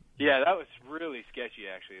 frankly. Yeah, that was really sketchy,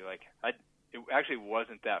 actually. Like, it actually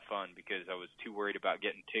wasn't that fun because I was too worried about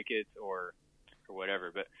getting tickets or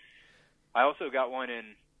whatever. But I also got one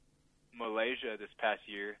in Malaysia this past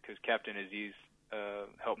year because Captain Aziz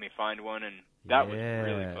helped me find one, and that was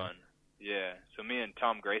really fun. Yeah, so me and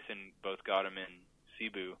Tom Grayson both got them in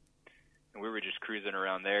Cebu, and we were just cruising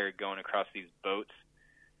around there, going across these boats.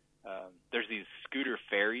 There's these scooter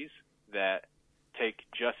ferries that take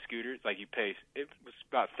just scooters. Like you pay, it was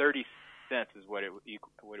about 30 cents is what it was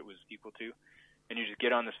equal to, and you just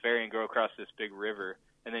get on this ferry and go across this big river,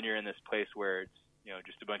 and then you're in this place where it's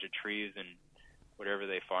just a bunch of trees and whatever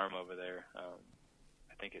they farm over there.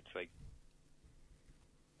 I think it's like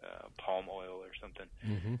palm oil or something.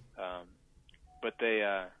 Mm-hmm. But they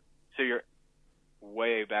so you're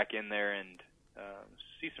way back in there and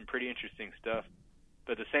see some pretty interesting stuff.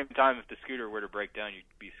 But at the same time, if the scooter were to break down, you'd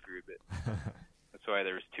be screwed. But that's why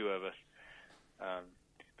there was two of us.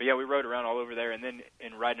 But yeah, we rode around all over there, and then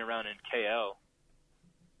riding around in KL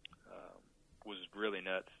was really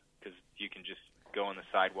nuts because you can just go on the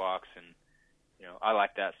sidewalks, and I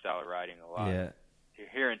like that style of riding a lot. Yeah.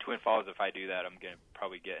 Here in Twin Falls, if I do that, I'm gonna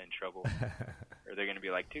probably get in trouble, or they're gonna be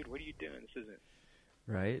like, "Dude, what are you doing? This isn't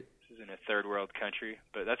right. This isn't a third world country."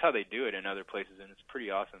 But that's how they do it in other places, and it's pretty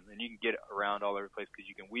awesome. And you can get around all over the place because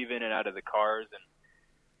you can weave in and out of the cars, and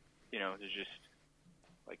there's just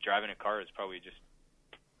like driving a car is probably just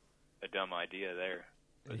a dumb idea there.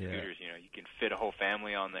 But scooters, you can fit a whole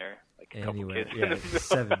family on there, like a couple kids. Yeah,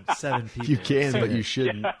 seven people. You can, but you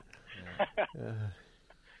shouldn't. Yeah.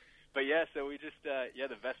 But yeah, so we just the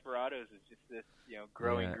Vesperados is just this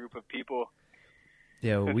growing group of people.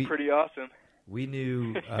 Yeah, it's pretty awesome. We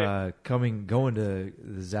knew going to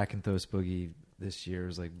the Zakynthos Boogie this year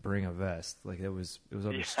was like bring a vest, like it was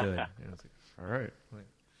understood. Yeah. It's like, all right,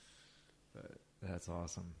 but that's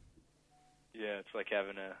awesome. Yeah, it's like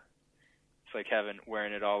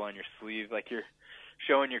wearing it all on your sleeve, like you're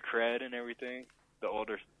showing your cred and everything. The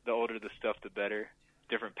older the stuff, the better.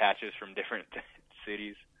 Different patches from different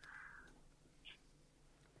cities.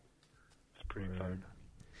 It's pretty fun.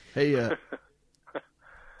 Hey,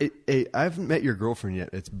 hey, I haven't met your girlfriend yet.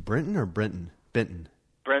 It's Brenton or Brenton? Benton.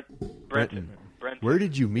 Brenton. Where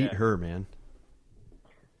did you meet her, man?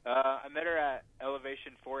 I met her at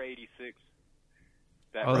Elevation 486.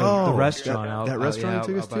 The restaurant. That restaurant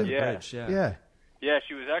you took us to? Yeah. Yeah,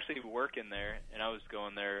 she was actually working there, and I was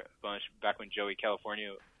going there a bunch back when Joey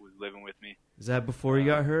California was living with me. Is that before he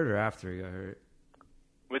got hurt or after he got hurt?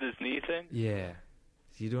 With his knee thing? Yeah.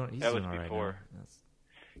 He's that was doing all right before. now.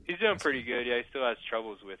 He's doing pretty good. Yeah, he still has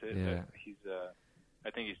troubles with it, yeah. but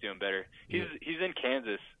I think he's doing better. He's in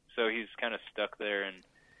Kansas, so he's kind of stuck there, and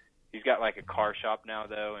he's got like a car shop now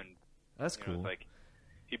though, and that's cool. It's like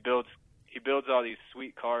he builds all these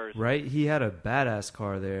sweet cars. Right? He had a badass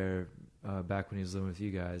car there back when he was living with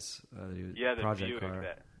you guys. The project Buick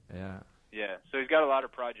car. Yeah. So he's got a lot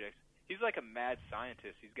of projects. He's like a mad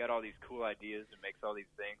scientist. He's got all these cool ideas and makes all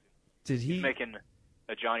these things. He's making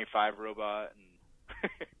a Johnny Five robot.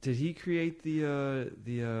 And did he create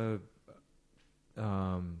the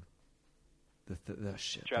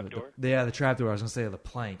shit trapdoor? The trapdoor. I was gonna say the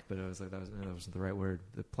plank, but I was like that wasn't the right word.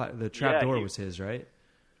 The trapdoor was his, right?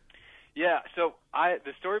 Yeah. So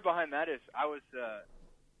the story behind that is I was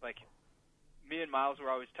like, me and Miles were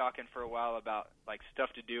always talking for a while about like stuff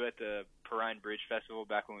to do at the Perrine Bridge Festival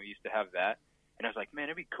back when we used to have that, and I was like, man,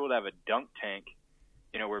 it'd be cool to have a dunk tank,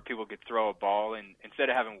 where people could throw a ball, and instead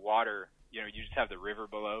of having water, you just have the river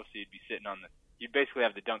below, so you'd be sitting you'd basically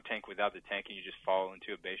have the dunk tank without the tank, and you just fall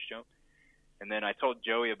into a base jump. And then I told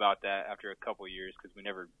Joey about that after a couple of years because we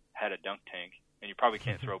never had a dunk tank, and you probably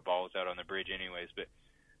can't throw balls out on the bridge anyways. But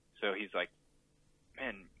so he's like,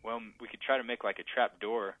 man, well, we could try to make like a trap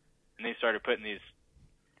door. And they started putting these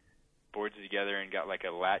boards together and got like a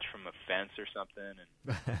latch from a fence or something.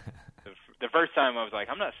 And the first time I was like,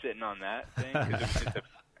 I'm not sitting on that thing because it was just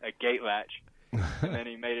a gate latch. And then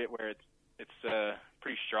he made it where it's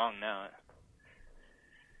pretty strong now.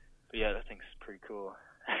 But yeah, that thing's pretty cool.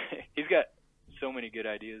 He's got so many good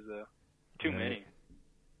ideas though. Too many.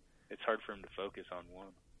 It's hard for him to focus on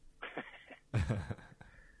one.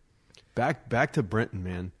 Back to Brenton,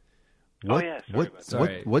 man.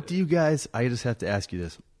 What do you guys? I just have to ask you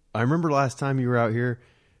this. I remember last time you were out here,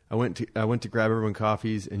 I went to grab everyone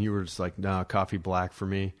coffees, and you were just like, "Nah, coffee black for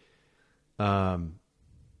me." I'm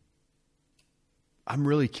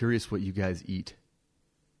really curious what you guys eat.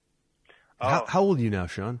 How old are you now,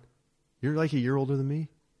 Sean? You're like a year older than me.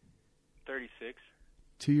 36.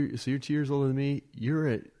 2 years. So you're 2 years older than me. You're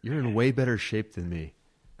in way better shape than me.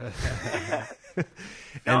 No,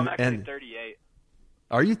 I'm actually 38.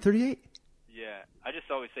 Are you 38? Yeah, I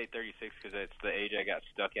just always say 36 because it's the age I got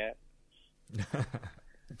stuck at.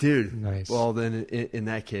 Dude, nice. Well, then in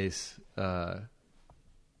that case,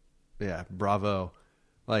 bravo.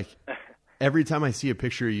 Like every time I see a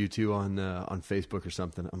picture of you two on Facebook or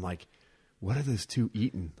something, I'm like, what are those two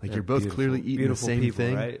eating? Like you're both clearly eating the same people,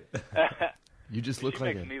 thing, right? You just look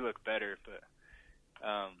like makes me look better, but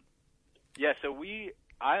yeah. So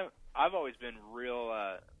I've always been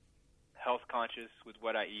real health conscious with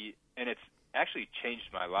what I eat, and it's actually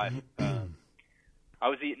changed my life. I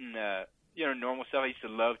was eating normal stuff. I used to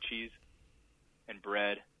love cheese and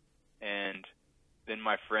bread, and then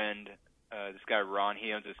my friend, this guy Ron,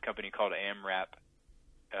 he owns this company called AmRap.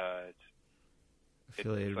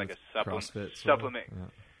 It's like a supplement.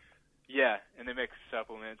 Yeah, and they make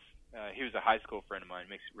supplements. He was a high school friend of mine.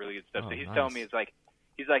 Makes really good stuff. So he's telling me,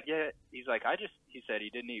 he said he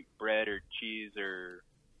didn't eat bread or cheese or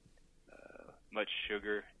much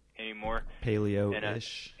sugar anymore.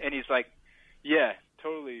 Paleo-ish. And he's like, yeah,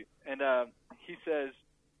 totally. And he says,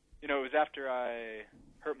 it was after I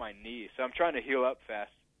hurt my knee, so I'm trying to heal up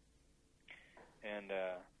fast. And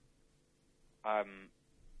I'm,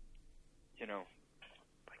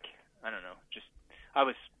 I don't know, I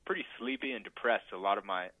was pretty sleepy and depressed a lot of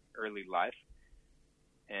my early life,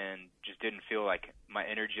 and just didn't feel like my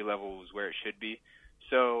energy level was where it should be.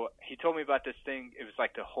 So he told me about this thing. It was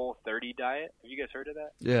like the Whole30 diet. Have you guys heard of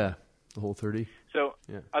that? Yeah, the Whole30. So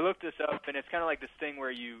yeah. I looked this up, and it's kind of like this thing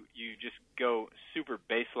where you just go super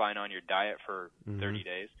baseline on your diet for 30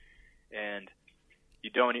 days, and you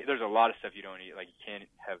don't eat. There's a lot of stuff you don't eat. Like you can't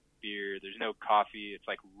have beer. There's no coffee. It's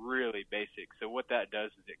like really basic. So what that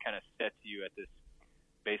does is it kind of sets you at this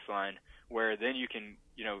baseline where then you can,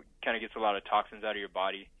 kind of gets a lot of toxins out of your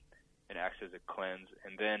body and acts as a cleanse.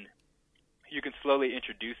 And then you can slowly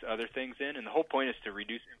introduce other things in. And the whole point is to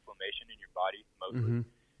reduce inflammation in your body mostly.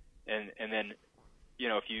 And then,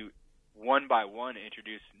 if you one by one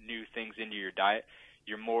introduce new things into your diet,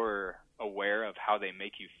 you're more aware of how they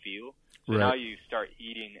make you feel. So now you start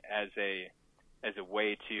eating as a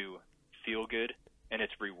way to feel good, and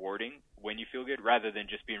it's rewarding when you feel good rather than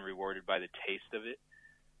just being rewarded by the taste of it.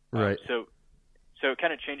 Right. So it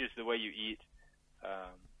kind of changes the way you eat.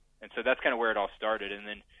 And so that's kind of where it all started. And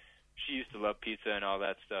then she used to love pizza and all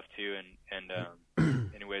that stuff too. And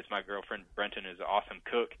anyways, my girlfriend Brenton is an awesome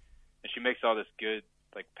cook, and she makes all this good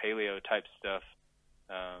like paleo type stuff.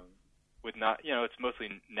 With not, it's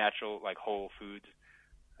mostly natural, like whole foods.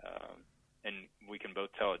 And we can both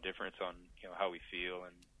tell a difference on, how we feel,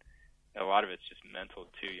 and a lot of it's just mental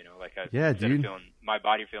too, like instead of feeling my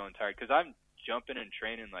body feeling tired, because I'm jumping and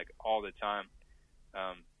training like all the time,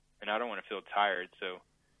 and I don't want to feel tired. So,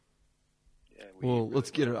 yeah, let's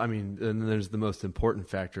get it. I mean, and then there's the most important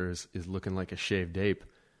factor is looking like a shaved ape,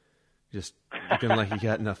 just looking like you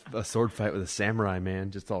got in a sword fight with a samurai, man,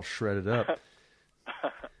 just all shredded up.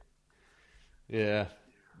 Yeah.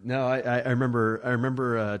 No, I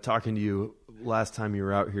remember talking to you last time you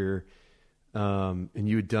were out here. and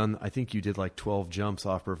you had done, I think you did like 12 jumps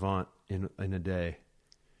off Brevant in a day.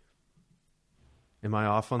 Am I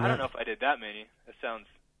off on that? I don't know if I did that many. That sounds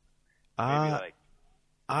maybe like.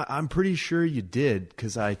 I'm pretty sure you did,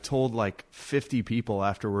 because I told like 50 people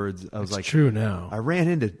afterwards. I was It's like, true now. I ran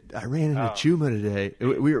into Chuma today.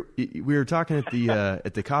 We were talking at the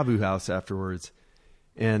at the Kabu house afterwards,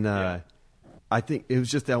 and I think it was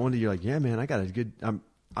just that one day. You're like, yeah, man, I got a good.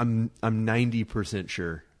 I'm 90%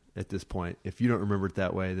 sure at this point. If you don't remember it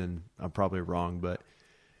that way, then I'm probably wrong. But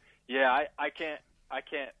yeah, I can't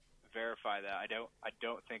verify that. I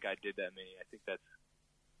don't think I did that many. I think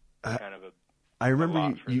that's kind of a. I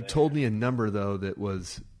remember you told me a number though that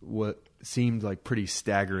was what seemed like pretty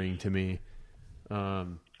staggering to me. I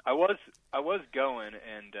was going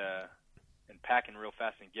and packing real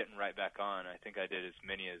fast and getting right back on. I think I did as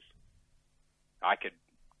many as I could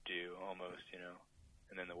do almost,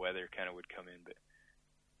 and then the weather kind of would come in, but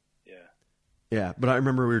yeah. Yeah, but I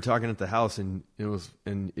remember we were talking at the house, and it was,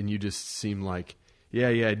 and you just seemed like, yeah,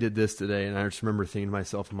 I did this today, and I just remember thinking to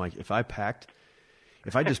myself, I'm like, if I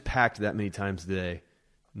just packed that many times today,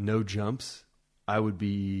 no jumps, I'd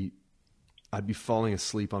be falling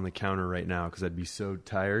asleep on the counter right now because I'd be so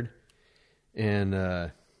tired. And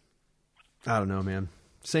I don't know, man.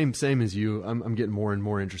 Same as you. I'm getting more and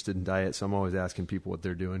more interested in diet, so I'm always asking people what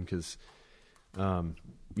they're doing because,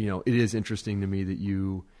 it is interesting to me that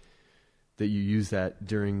you use that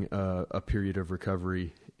during a period of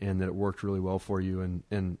recovery and that it worked really well for you.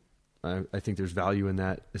 And I think there's value in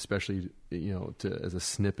that, especially, as a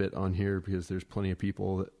snippet on here, because there's plenty of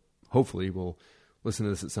people that hopefully will listen to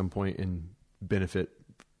this at some point and benefit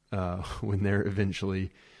when they're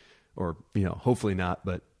eventually, or, hopefully not,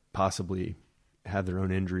 but possibly have their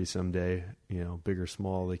own injury someday, big or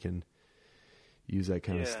small, they can use that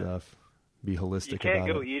kind of stuff, be holistic about it. You can't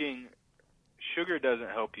go eating. Sugar doesn't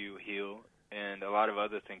help you heal, and a lot of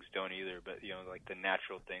other things don't either, but, like the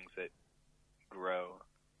natural things that grow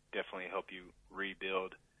definitely help you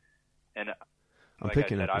rebuild. And I'm like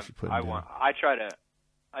picking I said, up what you're putting down. I try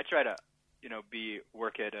to,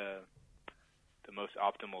 work at the most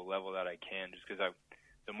optimal level that I can, just because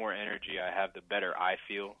the more energy I have, the better I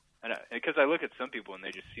feel. And because I look at some people and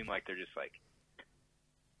they just seem like they're just like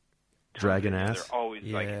dragging ass. They're always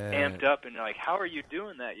like amped up, and they're like, how are you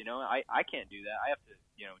doing that? I can't do that. I have to,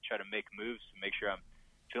 try to make moves to make sure I'm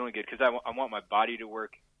feeling good, because I want my body to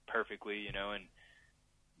work perfectly,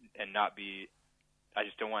 and not be, I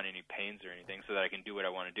just don't want any pains or anything, so that I can do what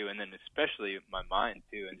I want to do. And then especially my mind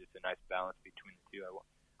too, and just a nice balance between the two.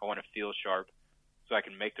 I want to feel sharp so I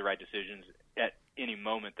can make the right decisions at any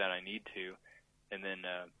moment that I need to. And then,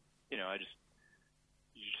 you're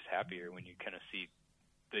just happier when you kind of see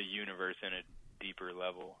the universe in a deeper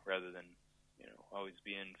level rather than, always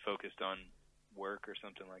being focused on work or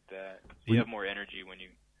something like that. So you have more energy when you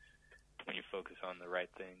focus on the right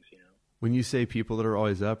things, When you say people that are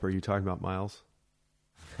always up, are you talking about Miles?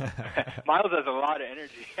 Miles has a lot of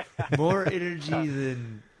energy. More energy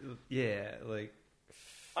than, like.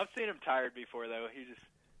 I've seen him tired before, though. He just.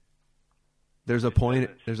 There's a point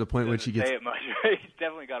in which he gets. Say it much. He's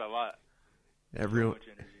definitely got a lot.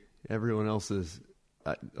 Everyone else is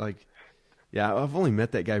I've only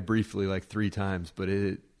met that guy briefly, like 3 times, but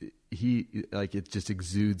it just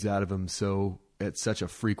exudes out of him so at such a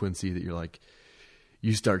frequency that you're like,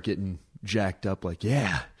 you start getting jacked up. Like,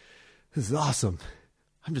 yeah, this is awesome.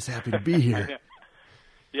 I'm just happy to be here.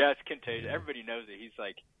 Yeah, it's contagious. Everybody knows it. He's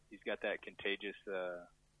got that contagious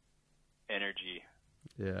energy.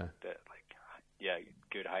 Yeah. That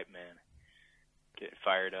good hype man. Get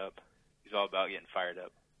fired up. He's all about getting fired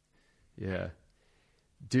up. Yeah.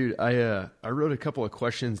 Dude, I wrote a couple of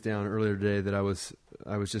questions down earlier today that I was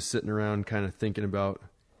just sitting around kind of thinking about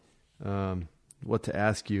what to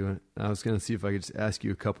ask you. And I was going to see if I could just ask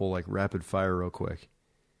you a couple like rapid fire real quick.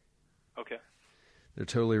 Okay. They're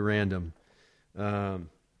totally random. I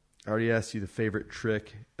already asked you the favorite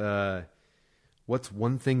trick. What's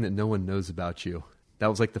one thing that no one knows about you? That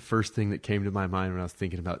was like the first thing that came to my mind when I was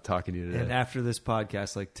thinking about talking to you today. And after this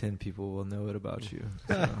podcast, like 10 people will know it about you.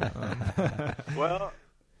 So, Well,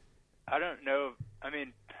 I don't know. I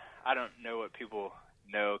don't know what people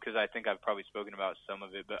know, because I think I've probably spoken about some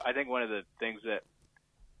of it. But I think one of the things that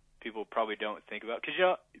people probably don't think about,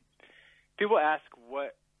 because people ask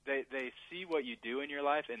what they see what you do in your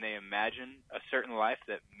life, and they imagine a certain life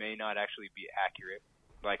that may not actually be accurate.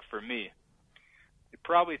 Like for me, they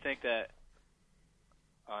probably think that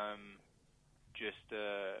I'm just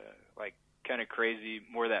like kind of crazy,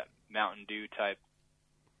 more that Mountain Dew type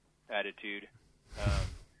attitude.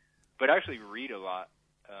 But I actually read a lot,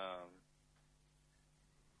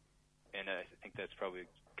 and I think that's probably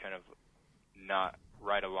kind of not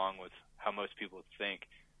right along with how most people think.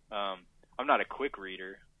 I'm not a quick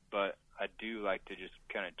reader, but I do like to just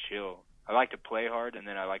kind of chill. I like to play hard, and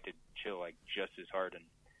then I like to chill like just as hard. And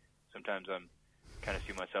sometimes I'm kind of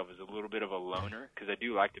see myself as a little bit of a loner because I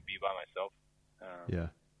do like to be by myself. Yeah.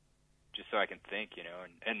 Just so I can think,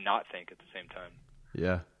 and not think at the same time.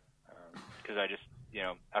 Yeah. Because I just,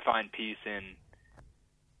 I find peace in,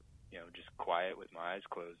 just quiet with my eyes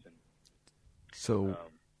closed. And so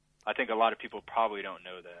I think a lot of people probably don't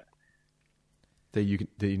know that. That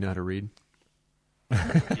you know how to read?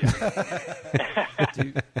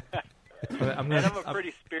 I'm a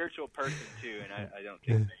pretty spiritual person too, and I don't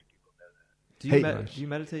think many people know that. Do you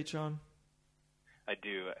meditate, Sean? I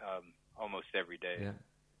do, almost every day. Yeah.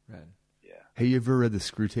 Right. Yeah. Hey, you ever read the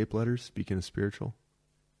Screw Tape Letters, speaking of spiritual?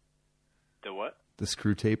 The what? The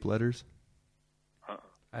Screw Tape Letters?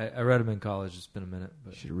 I read them in college. It's been a minute.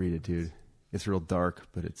 But you should read it, dude. It's real dark,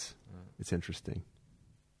 but it's interesting.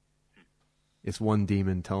 It's one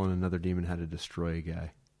demon telling another demon how to destroy a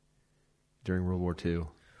guy during World War II.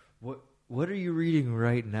 What are you reading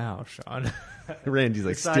right now, Sean? Randy's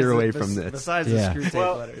like, steer away from this. Besides the Screw Tape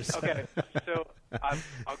Letters. Okay, so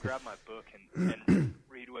I'll grab my book and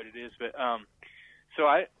read what it is. But so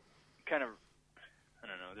I kind of, I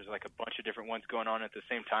don't know, there's like a bunch of different ones going on at the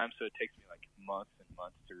same time, so it takes me like months and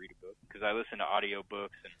months to read a book because I listen to audio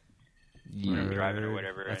books and when I'm driving or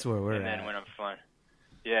whatever. That's where we're at. And then when I'm flying.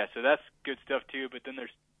 Yeah, so that's good stuff too, but then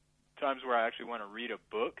there's times where I actually want to read a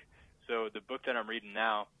book. So the book that I'm reading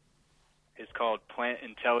now is called Plant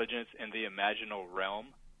Intelligence and the Imaginal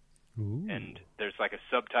Realm. Ooh. And there's like a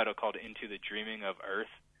subtitle called Into the Dreaming of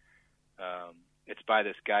Earth. It's by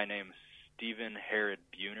this guy named Stephen Herod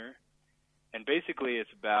Buhner. And basically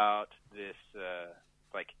it's about this,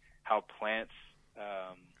 like how plants,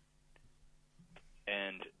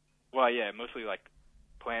 mostly like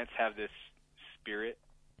plants have this spirit,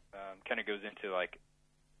 kind of goes into like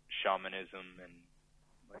shamanism and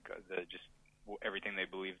like just everything they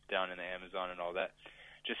believe down in the Amazon and all that.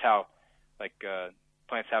 Just how like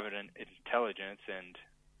plants have an intelligence, and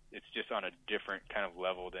it's just on a different kind of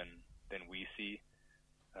level than we see,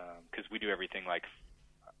 because we do everything like,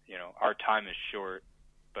 our time is short,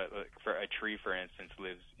 but like for a tree, for instance,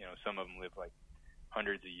 lives, some of them live like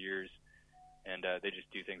hundreds of years, and they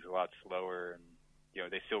just do things a lot slower, and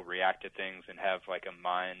they still react to things and have like a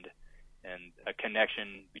mind and a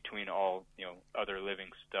connection between all other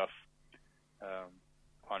living stuff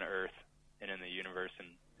on Earth and in the universe, and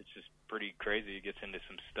it's just pretty crazy. It gets into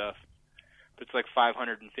some stuff, but it's like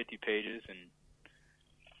 550 pages, and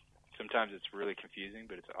sometimes it's really confusing,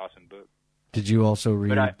 but it's an awesome book. Did you also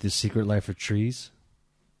read The Secret Life of Trees?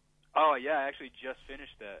 Oh yeah, I actually just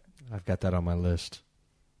finished that. I've got that on my list.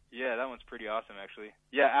 Yeah, that one's pretty awesome, actually.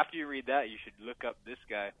 Yeah, after you read that, you should look up this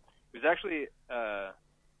guy. It was actually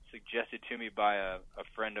suggested to me by a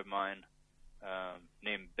friend of mine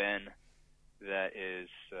named Ben. That is,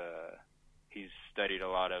 he's studied a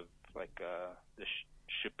lot of like the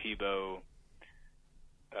Shipibo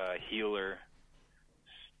healer.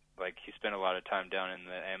 Like he spent a lot of time down in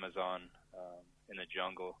the Amazon, in the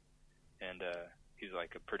jungle, and he's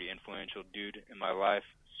like a pretty influential dude in my life,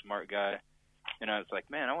 smart guy. And I was like,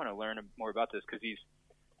 man, I want to learn more about this because he's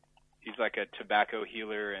like a tobacco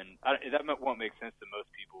healer, and that won't make sense to most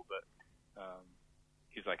people, but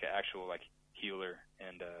he's like an actual like healer,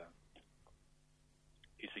 and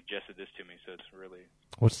he suggested this to me, so it's really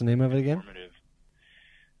What's the name of it again? Informative.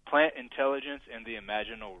 Plant Intelligence and the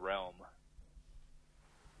Imaginal Realm.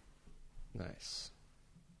 Nice.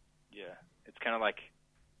 Yeah, it's kind of like,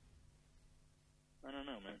 I don't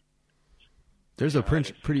know, man. There's a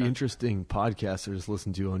pretty interesting podcast I just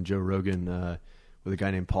listened to on Joe Rogan with a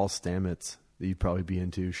guy named Paul Stamets that you'd probably be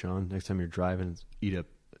into, Sean. Next time you're driving, eat up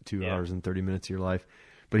 2 hours and 30 minutes of your life.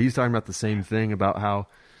 But he's talking about the same thing about how,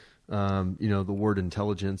 the word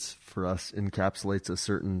intelligence for us encapsulates a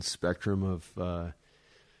certain spectrum of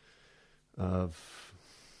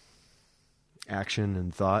action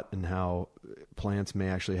and thought, and how plants may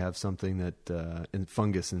actually have something that, and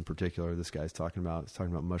fungus in particular, this guy's talking about. He's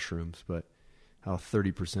talking about mushrooms, but how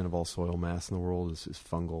 30% of all soil mass in the world is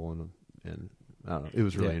fungal, and I don't know. It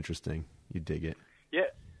was really interesting. You dig it. Yeah.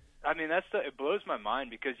 I mean, it blows my mind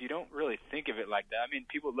because you don't really think of it like that. I mean,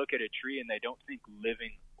 people look at a tree and they don't think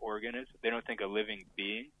living organism. They don't think a living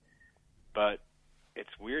being. But it's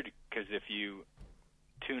weird because if you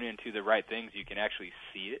tune into the right things, you can actually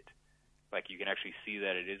see it. Like you can actually see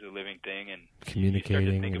that it is a living thing, and communicating you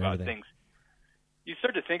start to think about things. You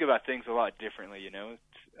start to think about things a lot differently,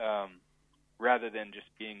 It's, rather than just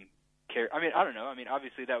being I mean, I don't know. I mean,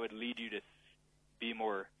 obviously that would lead you to be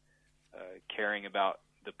more caring about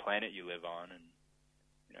the planet you live on, and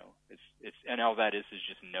you know, it's and all that is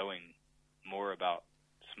just knowing more about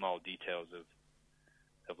small details of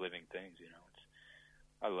living things. You know,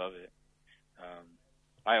 I love it.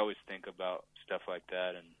 I always think about stuff like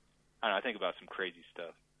that, and I don't know, I think about some crazy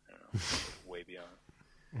stuff. I don't know, way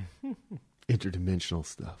beyond interdimensional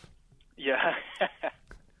stuff. Yeah.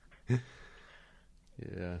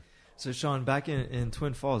 Yeah. So Sean, back in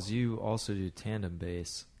Twin Falls, you also do tandem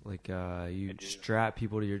base. Like you strap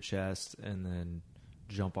people to your chest and then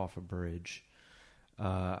jump off a bridge.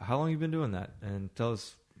 How long have you been doing that? And tell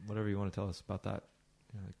us whatever you want to tell us about that.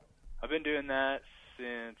 You know, I've been doing that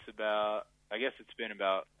since about, I guess it's been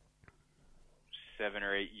about 7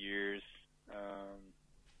 or 8 years.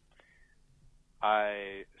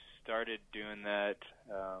 I started doing that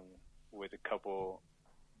with a couple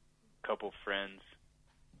friends.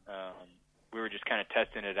 We were just kind of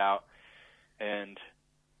testing it out, and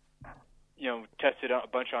you know, tested a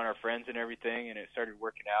bunch on our friends and everything, and it started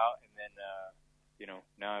working out. And then, you know,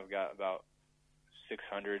 now I've got about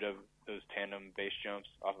 600 of those tandem base jumps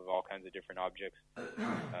off of all kinds of different objects.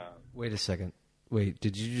 Wait a second. Wait,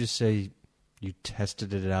 did you just say you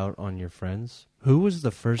tested it out on your friends? Who was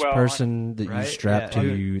the first person that you strapped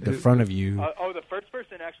to the front of you? The first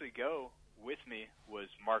person to actually go with me was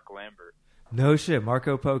Mark Lambert. no shit,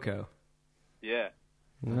 Marco Poco. Yeah.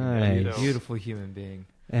 Nice. Beautiful human being.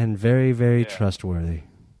 And very, very trustworthy.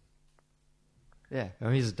 Yeah, I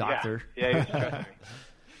mean, he's a doctor. Yeah, he's trusting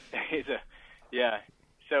me.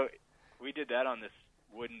 So we did that on this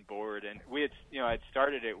wooden board, and we had, you know, I'd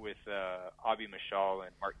started it with Abby Mashal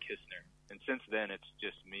and Mark Kistner, and since then it's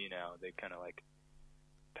just me now. They kind of like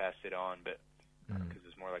passed it on, but because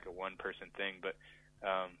it's more like a one-person thing. But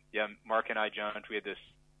Mark and I jumped. We had this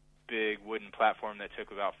big wooden platform that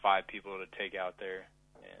took about 5 people to take out there,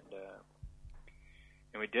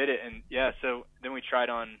 and we did it. And so then we tried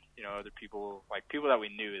on, you know, other people, like people that we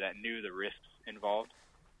knew that knew the risks involved.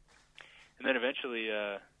 And then eventually,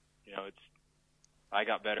 you know, I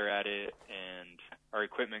got better at it, and our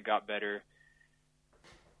equipment got better.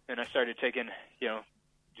 And I started taking, you know,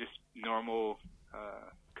 just normal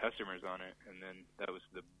customers on it, and then that was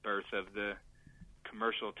the birth of the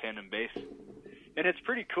commercial tandem base. And it's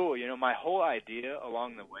pretty cool. You know, my whole idea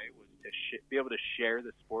along the way was to be able to share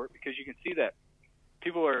the sport, because you can see that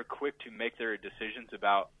people are quick to make their decisions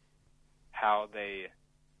about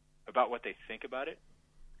what they think about it.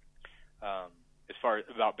 As far as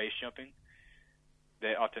about base jumping,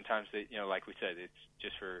 they oftentimes, you know, like we said, it's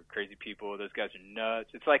just for crazy people. Those guys are nuts.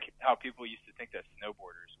 It's like how people used to think that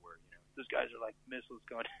snowboarders were. You know, those guys are like missiles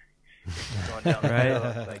going down the hill.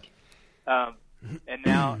 It's like, and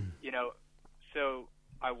now, you know, so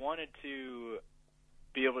I wanted to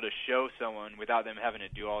be able to show someone without them having to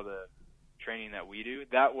do all the training that we do.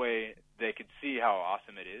 That way, they could see how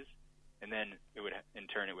awesome it is, and then it would, in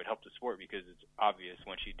turn, it would help the sport, because it's obvious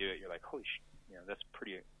once you do it. You're like, holy shit, you know, that's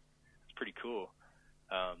pretty cool.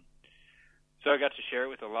 So I got to share it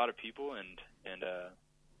with a lot of people, and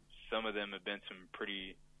some of them have been some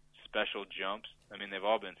pretty special jumps. I mean, they've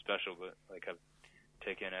all been special, but like I've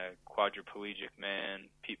taken a quadriplegic man,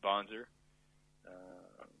 Pete Bonzer.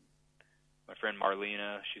 My friend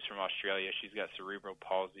Marlena, she's from Australia. She's got cerebral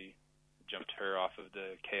palsy. Jumped her off of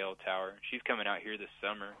the KL Tower. She's coming out here this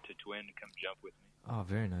summer to Twin to come jump with me. Oh,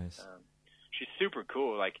 very nice. She's super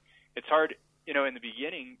cool. Like, it's hard, you know, in the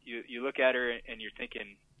beginning, you look at her and you're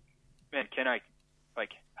thinking, man,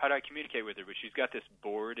 how do I communicate with her? But she's got this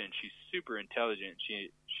board, and she's super intelligent.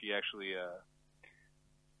 She actually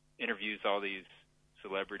interviews all these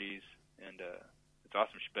celebrities, and it's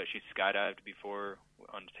awesome. But she's skydived before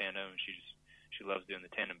on tandem, and she loves doing the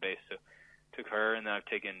tandem base. So took her, and then I've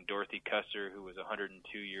taken Dorothy Custer, who was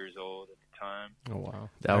 102 years old at the time. Oh wow,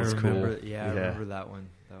 that was cool. Yeah, I remember that one.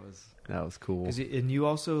 That was cool. And you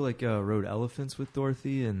also like rode elephants with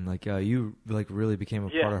Dorothy, and like you like really became a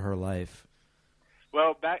part of her life.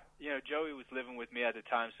 Well, back, you know, Joey was living with me at the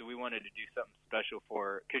time, so we wanted to do something special for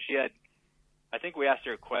her, because she had, I think we asked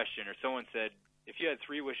her a question, or someone said, if you had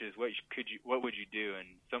 3 wishes, what would you do? And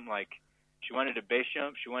something like, she wanted to base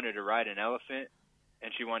jump, she wanted to ride an elephant,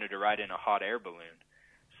 and she wanted to ride in a hot air balloon.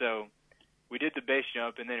 So we did the base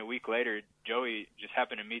jump, and then a week later, Joey just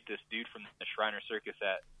happened to meet this dude from the Shriner Circus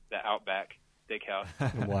at the Outback Steakhouse.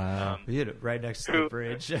 Wow. We hit it right next to the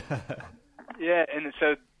bridge. Yeah, and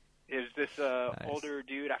so is this older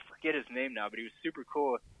dude, I forget his name now, but he was super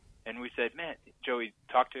cool. And we said, man, Joey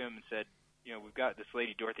talked to him and said, you know, we've got this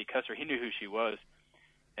lady, Dorothy Custer. He knew who she was.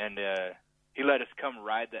 And he let us come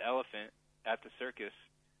ride the elephant at the circus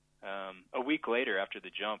a week later after the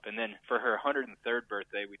jump. And then for her 103rd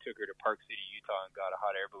birthday, we took her to Park City, Utah, and got a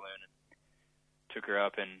hot air balloon and took her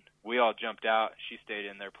up, and we all jumped out. She stayed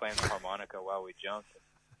in there playing the harmonica while we jumped.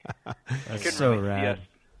 That's Couldn't so really see rad. us.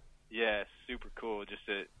 Yeah, super cool. Just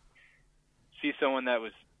to see someone that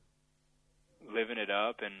was living it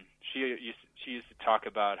up, and she used to talk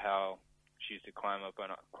about how she used to climb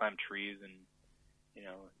trees, and you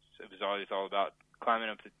know, it was always all about climbing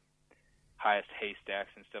up the highest haystacks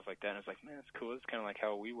and stuff like that. And I was like, man, that's cool. It's kind of like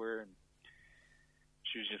how we were, and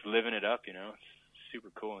she was just living it up, you know. It's super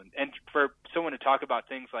cool. And for someone to talk about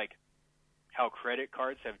things like how credit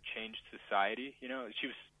cards have changed society, you know, she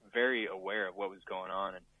was very aware of what was going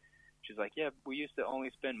on, and she's like, yeah, we used to only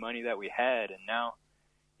spend money that we had, and now,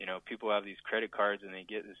 you know, people have these credit cards and they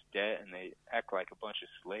get this debt and they act like a bunch of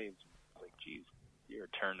slaves. Like, geez, you're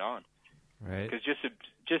turned on. Right. Because just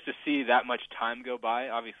to see that much time go by,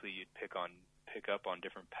 obviously you'd pick up on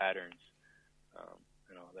different patterns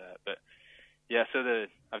and all that. But yeah, so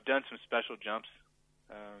I've done some special jumps,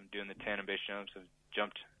 doing the tandem base jumps. I've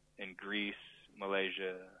jumped in Greece,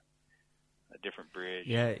 Malaysia, a different bridge.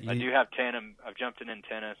 Yeah, I do have tandem. I've jumped in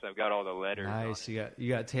tennis. I've got all the letters. Nice. On it. You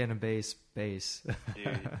got tandem base. Dude,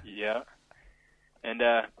 yeah. And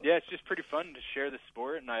yeah, it's just pretty fun to share the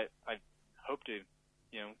sport, and I hope to,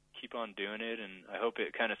 you know, keep on doing it, and I hope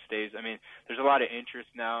it kind of stays. I mean, there's a lot of interest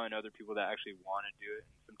now in other people that actually want to do it.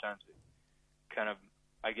 And sometimes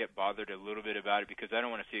I get bothered a little bit about it because I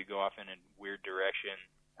don't want to see it go off in a weird direction.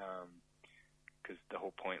 Because the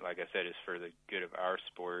whole point, like I said, is for the good of our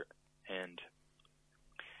sport, and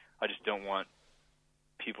I just don't want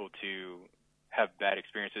people to have bad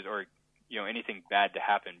experiences or, you know, anything bad to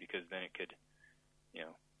happen, because then it could, you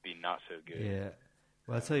know, be not so good. Yeah.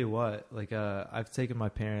 Well, I'll tell you what. Like, I've taken my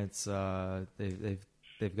parents.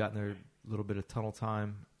 They've gotten their little bit of tunnel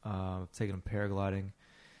time. I've taken them paragliding.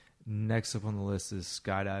 Next up on the list is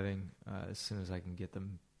skydiving. As soon as I can get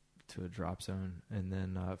them to a drop zone, and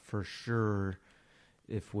then for sure,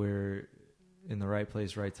 if we're in the right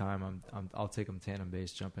place, right time, I'll take them tandem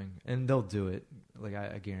base jumping, and they'll do it. Like,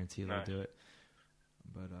 I guarantee they'll do it.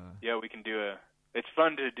 But yeah, we can do it's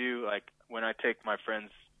fun to do, like, when I take my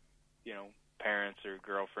friends, you know, parents or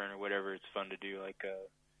girlfriend or whatever, it's fun to do like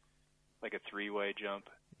a three-way jump.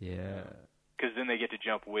 Yeah. Because then they get to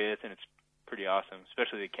jump with, and it's pretty awesome,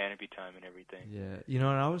 especially the canopy time and everything. Yeah. You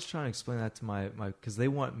know, and I was trying to explain that to my because they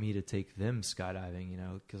want me to take them skydiving, you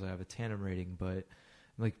know, because I have a tandem rating, but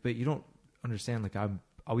you don't understand, like,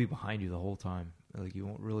 I'll be behind you the whole time. Like, you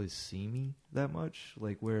won't really see me that much.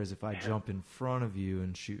 Like, whereas if I jump in front of you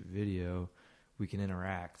and shoot video, we can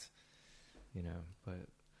interact, you know. But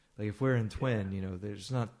like, if we're in twin, you know,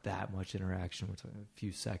 there's not that much interaction. We're talking a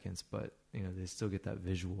few seconds, but you know, they still get that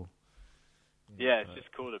visual. Yeah, it's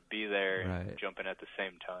just cool to be there and Right. jumping at the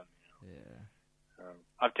same time. You know? Yeah.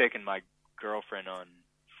 I've taken my girlfriend on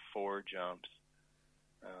 4 jumps.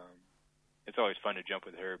 It's always fun to jump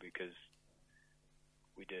with her because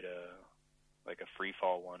we did a free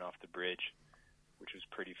fall one off the bridge, which was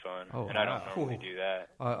pretty fun. Oh, and I don't wow. normally do that.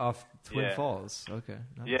 Off Twin Yeah. Falls. Okay.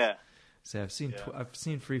 Nice. Yeah. See, I've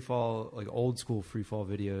seen free fall, like old school free fall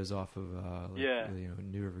videos off of you know,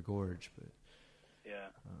 New River Gorge, but Yeah.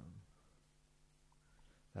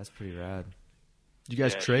 that's pretty rad. Did you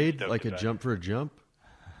guys Yeah, she's trade stoked like a about it. jump for a jump?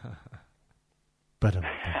 But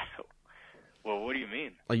Well, what do you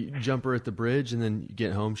mean? Like, you jump her at the bridge, and then you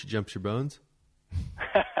get home, she jumps your bones?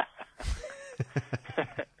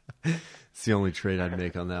 It's the only trade I'd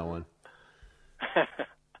make on that one.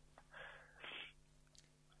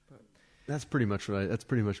 That's pretty much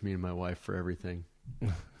me and my wife for everything.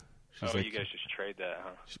 She's like, you guys just trade that,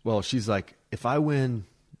 huh? well, she's like, if I win,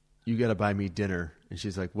 you got to buy me dinner. And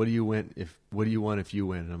she's like, what do you want if you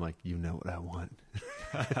win? And I'm like, you know what I want.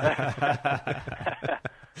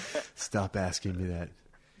 Stop asking me that.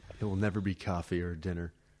 It will never be coffee or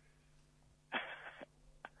dinner.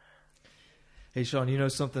 Hey, Sean, you know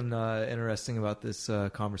something interesting about this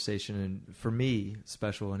conversation, and for me,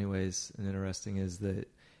 special anyways, and interesting, is that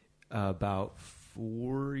about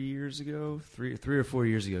 4 years ago, three or 4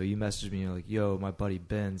 years ago, you messaged me, you're like, yo, my buddy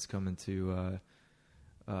Ben's coming to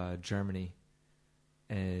Germany,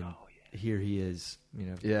 and here he is, you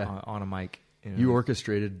know, on a mic. You know? You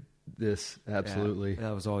orchestrated this, absolutely. Yeah,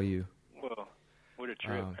 that was all you. Well, what a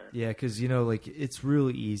trip, man. Yeah, because, you know, like, it's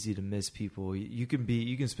really easy to miss people. You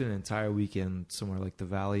can spend an entire weekend somewhere like the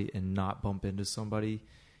Valley and not bump into somebody,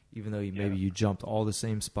 even though maybe you jumped all the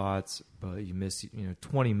same spots, but you miss, you know,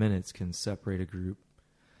 20 minutes can separate a group,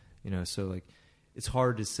 you know. So, like, it's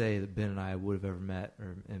hard to say that Ben and I would have ever met,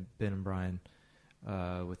 and Ben and Brian,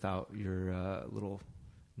 without your little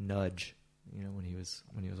nudge, you know, when he was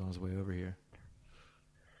on his way over here.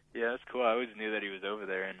 Yeah, that's cool. I always knew that he was over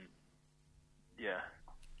there, and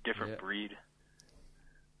different breed.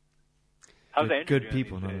 How's They're Andrew good doing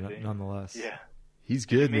people, these days, eh? nonetheless. Yeah. He's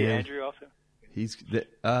Did you good, meet man. Andrew also?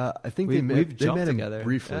 I think We've they jumped met him together.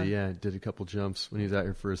 briefly. Yeah, did a couple jumps when he was out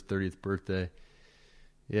here for his 30th birthday.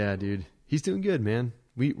 Yeah, dude, he's doing good, man.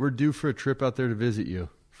 We're due for a trip out there to visit you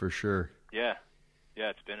for sure. Yeah.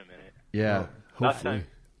 Yeah, it's been a minute. Yeah, Last hopefully time-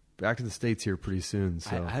 back to the States here pretty soon.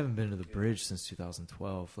 So I haven't been to the bridge since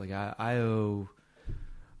 2012. Like I owe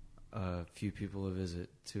a few people a visit,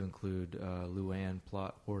 to include Luann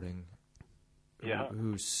Plot Hoarding,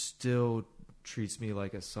 who still treats me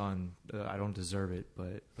like a son. I don't deserve it,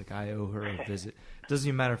 but like I owe her a visit. It doesn't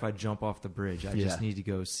even matter if I jump off the bridge. I just need to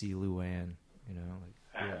go see Luann. You know, like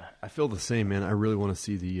yeah, I feel the same, man. I really want to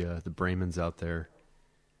see the Bramans out there.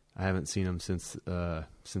 I haven't seen them since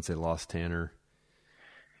they lost Tanner.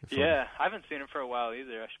 Yeah, I haven't seen him for a while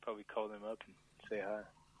either. I should probably call them up and say hi.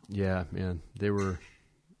 Yeah, man, they were.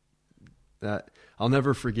 I'll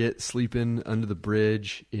never forget sleeping under the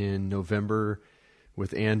bridge in November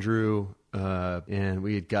with Andrew, and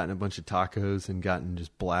we had gotten a bunch of tacos and gotten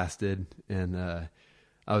just blasted. And I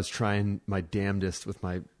was trying my damnedest with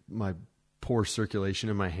my poor circulation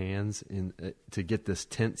in my hands to get this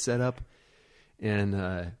tent set up.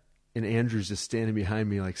 And Andrew's just standing behind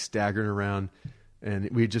me, like staggering around. And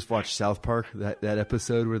we had just watched South Park, that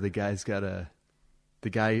episode where the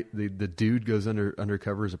dude goes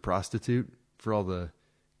undercover as a prostitute for all the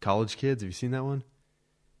college kids. Have you seen that one?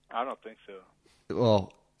 I don't think so.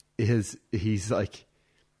 Well, he's like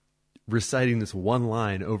reciting this one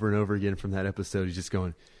line over and over again from that episode. He's just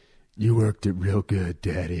going, "You worked it real good,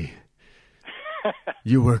 Daddy.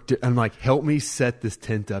 You worked it." I'm like, "Help me set this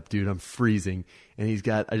tent up, dude. I'm freezing." And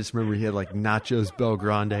I just remember he had like nachos Bel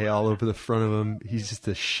Grande all over the front of him. He's just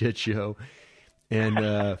a shit show.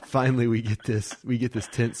 And finally we get this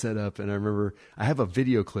tent set up. And I remember I have a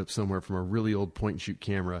video clip somewhere from a really old point and shoot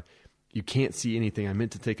camera. You can't see anything. I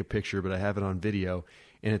meant to take a picture, but I have it on video.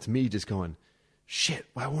 And it's me just going, "Shit,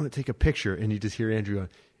 why won't it take a picture?" And you just hear Andrew going,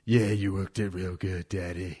 "Yeah, you worked it real good,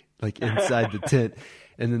 Daddy." Like inside the tent.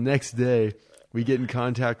 And the next day we get in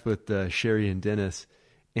contact with Sherry and Dennis.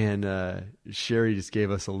 And Sherry just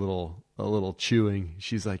gave us a little chewing.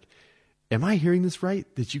 She's like, "Am I hearing this right?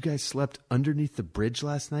 That you guys slept underneath the bridge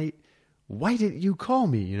last night? Why didn't you call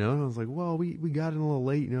me?" You know, and I was like, "Well, we got in a little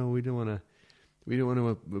late. You know, we didn't want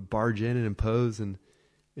to barge in and impose." And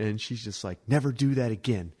she's just like, "Never do that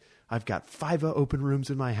again. I've got 5 open rooms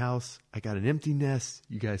in my house. I got an empty nest.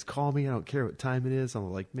 You guys call me. I don't care what time it is." I'm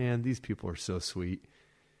like, man, these people are so sweet.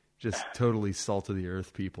 Just totally salt of the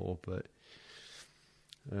earth people, but.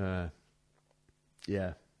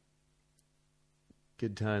 Yeah.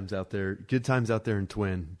 Good times out there. Good times out there in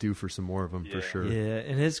Twin. Due for some more of them for sure. Yeah,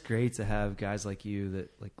 and it's great to have guys like you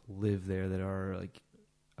that like live there, that are like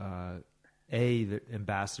the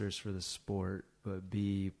ambassadors for the sport, but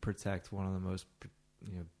B, protect one of the most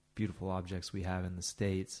beautiful objects we have in the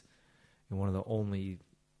States, and one of the only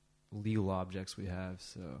legal objects we have.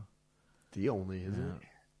 So the only, isn't it?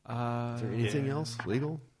 Is there anything else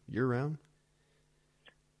legal year round?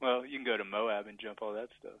 Well, you can go to Moab and jump all that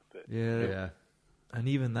stuff, but yeah. And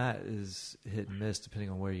even that is hit and miss depending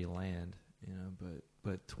on where you land,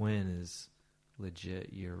 but Twin is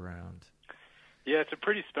legit year round. Yeah, it's a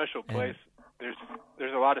pretty special place.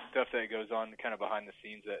 There's a lot of stuff that goes on kind of behind the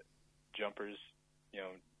scenes that jumpers,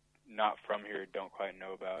 not from here don't quite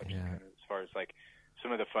know about. Yeah. As far as like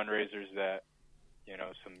some of the fundraisers that,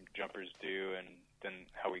 some jumpers do, and then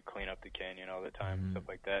how we clean up the canyon all the time and stuff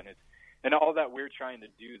like that. And all that we're trying to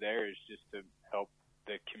do there is just to help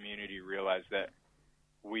the community realize that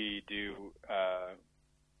we do,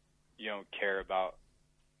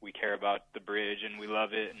 we care about the bridge and we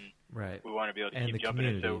love it, and we want to be able to keep jumping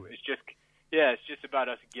it. So it's just about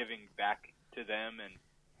us giving back to them and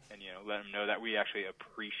let them know that we actually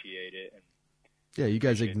appreciate it. And yeah, you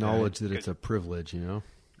guys acknowledge that it's a privilege,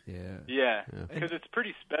 Yeah, because it's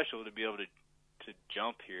pretty special to be able to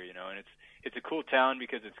jump here, and it's a cool town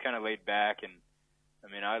because it's kind of laid back, and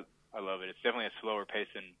I mean, I love it. It's definitely a slower pace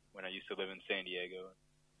than when I used to live in San Diego.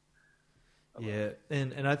 Yeah,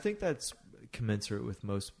 and I think that's commensurate with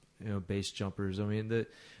most base jumpers. I mean, the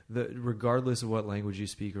regardless of what language you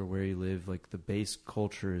speak or where you live, like the base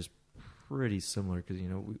culture is pretty similar because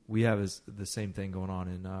we have the same thing going on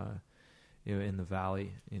in in the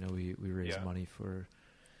valley. We raise money for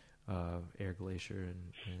Air Glacier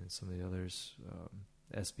and some of the others,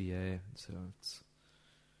 SBA. So it's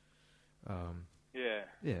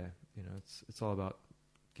it's all about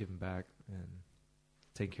giving back and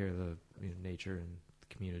taking care of the nature and the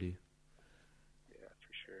community. Yeah,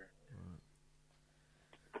 for sure.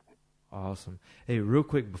 Awesome. Hey, real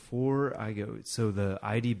quick before I go, so the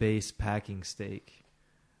ID base packing steak.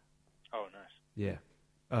 Oh, nice.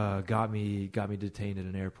 Yeah. Got me detained at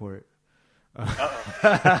an airport. But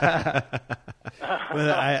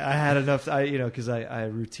I had enough, because I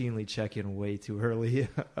routinely check in way too early.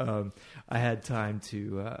 I had time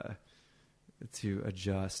to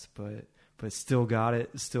adjust, but still got it,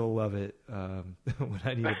 still love it. When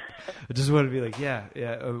I need it, I just want to be like,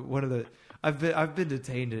 I've been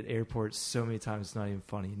detained at airports so many times, it's not even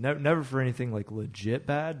funny. Never for anything like legit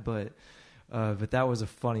bad, but that was a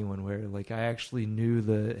funny one where like I actually knew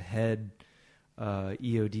the head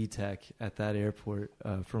EOD tech at that airport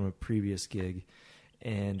from a previous gig,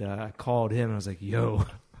 and I called him and I was like, "Yo,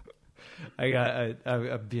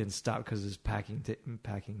 I'm being stopped because it's packing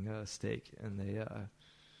steak," and they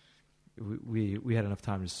we had enough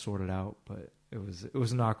time to sort it out, but it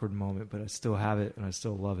was an awkward moment, but I still have it and I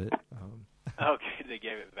still love it. Okay, they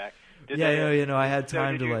gave it back. I had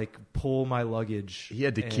time to like pull my luggage. He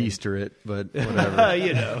had to keister it, but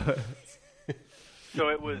whatever. So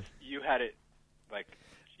it was you had it.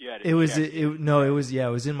 It was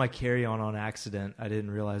in my carry-on on accident. I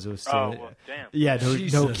didn't realize it was still. Oh, well, damn. Yeah,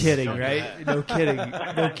 no kidding, right? No kidding,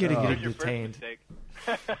 getting your first detained. mistake.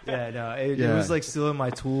 It was like still in my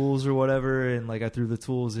tools or whatever, and like I threw the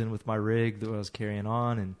tools in with my rig that I was carrying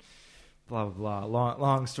on, and blah blah blah.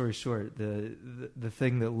 Long story short, the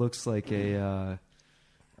thing that looks like a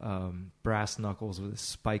brass knuckles with a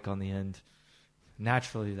spike on the end.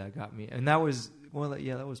 Naturally, that got me, and that was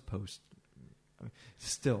that was post. I mean,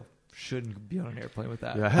 still shouldn't be on an airplane with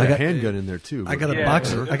that. Yeah, I had a handgun in there too. I got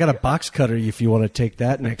a box cutter if you want to take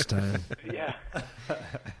that next time. Yeah.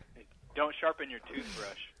 Don't sharpen your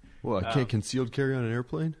toothbrush. Well, I can't concealed carry on an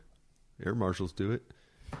airplane. Air marshals do it.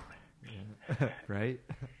 Yeah. Right?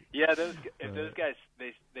 Yeah, those guys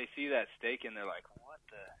they see that steak and they're like,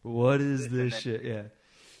 what is this shit? Yeah.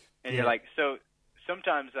 And you're like, so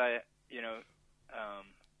sometimes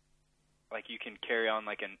like you can carry on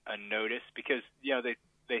like a notice because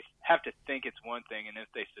they have to think it's one thing, and if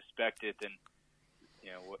they suspect it, then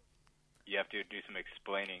what you have to do some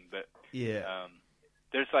explaining. But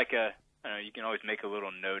there's like you can always make a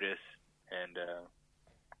little notice, and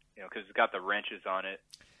because it's got the wrenches on it.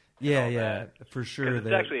 Yeah, for sure. It's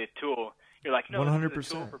actually a tool. You're like, no, 100%. It's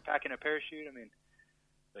a tool for packing a parachute. I mean,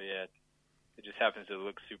 but yeah, it just happens to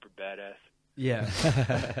look super badass. Yeah,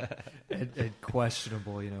 and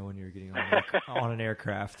questionable, when you're getting on an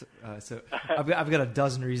aircraft. So I've got a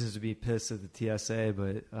dozen reasons to be pissed at the TSA,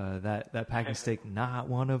 but that packing steak not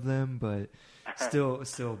one of them. But still,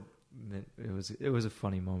 it was a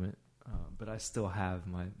funny moment. But I still have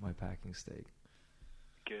my packing steak.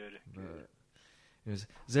 Good. Is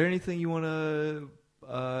there anything you want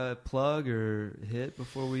to plug or hit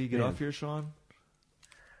before we get off here, Sean?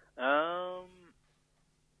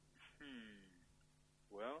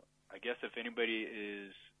 Well, I guess if anybody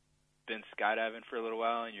is been skydiving for a little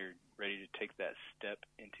while and you're ready to take that step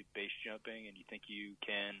into base jumping and you think you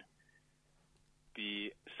can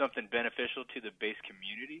be something beneficial to the base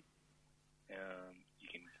community, you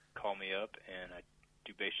can call me up and I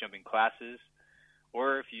do base jumping classes.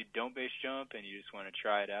 Or if you don't base jump and you just want to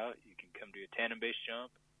try it out, you can come do a tandem base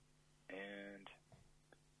jump. And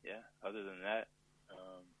other than that,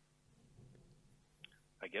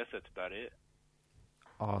 I guess that's about it.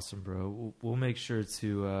 Awesome, bro. We'll make sure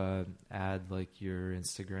to add like your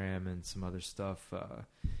Instagram and some other stuff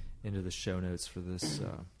into the show notes for this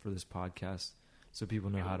podcast, so people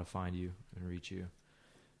know how to find you and reach you.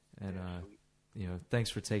 And thanks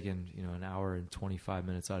for taking an hour and 25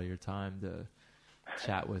 minutes out of your time to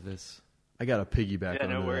chat with us. I got a piggyback on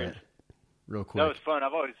that real quick. That was fun.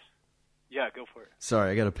 Go for it.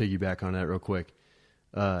 Sorry, I got to piggyback on that real quick.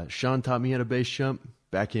 Sean taught me how to base jump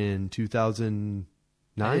back in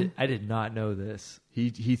 2009. I did not know this.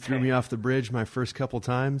 He threw me off the bridge my first couple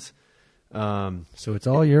times. So it's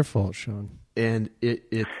all your fault, Sean. And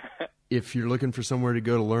if you're looking for somewhere to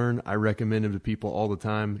go to learn, I recommend him to people all the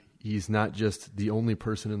time. He's not just the only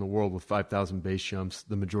person in the world with 5,000 base jumps,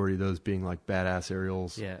 the majority of those being like badass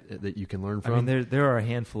aerials that you can learn from. I mean, there are a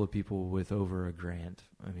handful of people with over $1,000.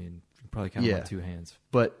 I mean, you probably count them on two hands.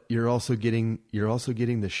 But you're also getting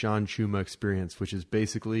the Sean Chuma experience, which is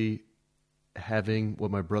basically having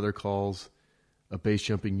what my brother calls a base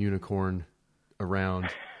jumping unicorn around.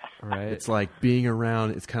 Right. It's like being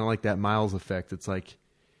around. It's kind of like that Miles effect. It's like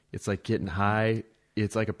getting high.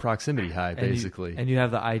 It's like a proximity high, basically. And you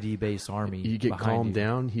have the ID base army. You get calmed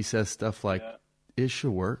down. He says stuff like, it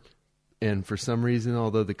should work. And for some reason,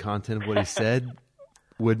 although the content of what he said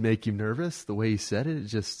would make you nervous, the way he said it is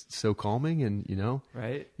just so calming and,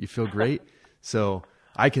 right? You feel great. So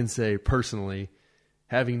I can say personally,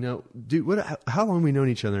 how long have we known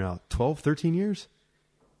each other now? 12, 13 years?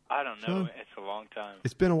 I don't know. Sean? It's a long time.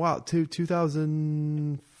 It's been a while.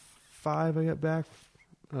 2005 I got back.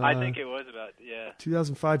 I think it was about,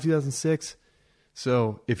 2005, 2006.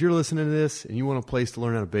 So if you're listening to this and you want a place to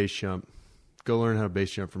learn how to base jump, go learn how to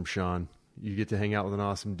base jump from Sean. You get to hang out with an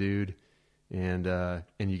awesome dude, and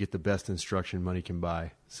you get the best instruction money can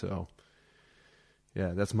buy. So,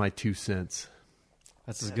 yeah, that's my 2 cents.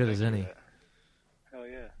 That's as good as any. Hell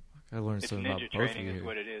yeah. I learned It's something about ninja both of training you is here.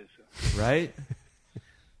 what it is. Right?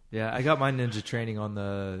 Yeah, I got my ninja training on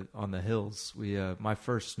the hills. We my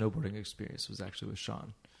first snowboarding experience was actually with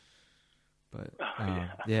Sean. But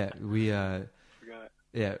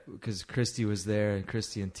because Christy was there, and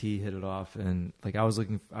Christy and T hit it off, and like I was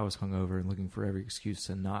hungover and looking for every excuse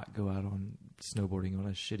to not go out on snowboarding on a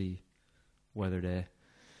shitty weather day.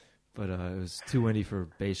 But it was too windy for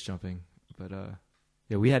base jumping. But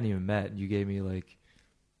we hadn't even met. You gave me like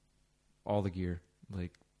all the gear,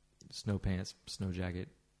 like snow pants, snow jacket,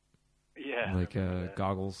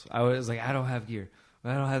 goggles. I was like, I don't have gear.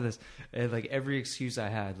 I don't have this. And like every excuse I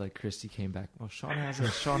had, like Christy came back. Well, Sean has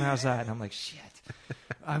this. Sean has that. And I'm like, shit.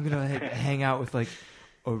 I'm gonna hang out with like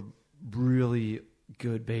a really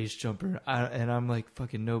good base jumper, and I'm like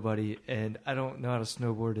fucking nobody, and I don't know how to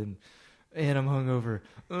snowboard, and I'm hungover.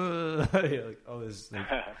 Like all this, like,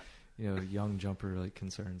 young jumper like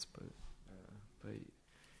concerns. But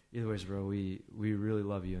either ways, bro, we really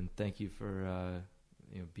love you, and thank you for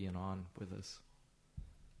being on with us.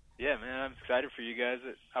 Yeah, man, I'm excited for you guys.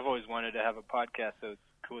 I've always wanted to have a podcast, so it's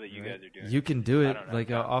cool that you guys are doing it. You can do it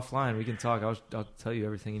offline. We can talk. I'll tell you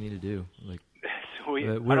everything you need to do. Like, sweet.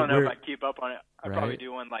 I don't know if I keep up on it. I'd probably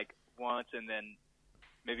do one like once, and then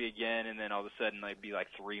maybe again, and then all of a sudden like be like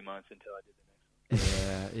 3 months until I did the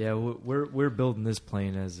next one. Yeah. We're building this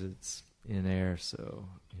plane as it's in air, so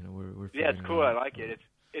we're. Yeah, it's cool. I like it.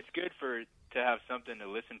 It's good to have something to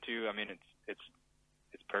listen to. I mean, it's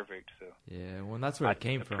perfect. So yeah, well, that's where it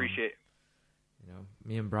came from. Appreciate.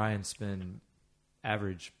 Me and Brian spend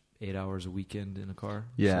average 8 hours a weekend in a car.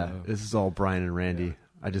 Yeah, so. This is all Brian and Randy. Yeah.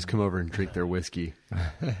 I just come over and drink their whiskey.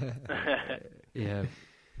 Yeah,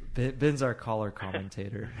 Ben's our color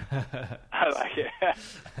commentator. I like it.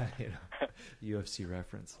 UFC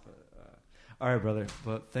reference. But, all right, brother.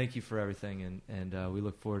 Well, thank you for everything, and we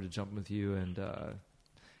look forward to jumping with you and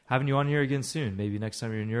having you on here again soon. Maybe next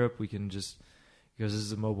time you're in Europe, we can just. Because this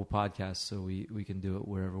is a mobile podcast, so we can do it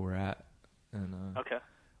wherever we're at. And okay.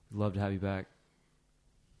 We'd love to have you back.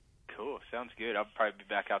 Cool. Sounds good. I'll probably be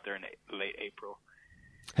back out there in late April.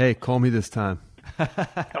 Hey, call me this time.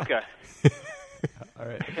 Okay. All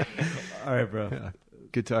right. All right, bro. Yeah.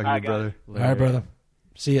 Good talking to you, brother. All right, brother.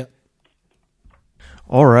 See ya.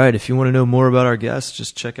 All right. If you want to know more about our guests,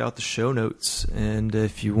 just check out the show notes. And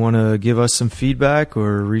if you want to give us some feedback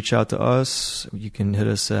or reach out to us, you can hit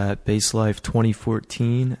us at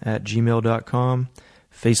baselife2014@gmail.com,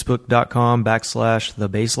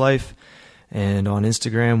 facebook.com/thebaselife, and on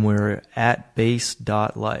Instagram, we're at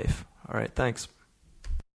base.life. All right. Thanks.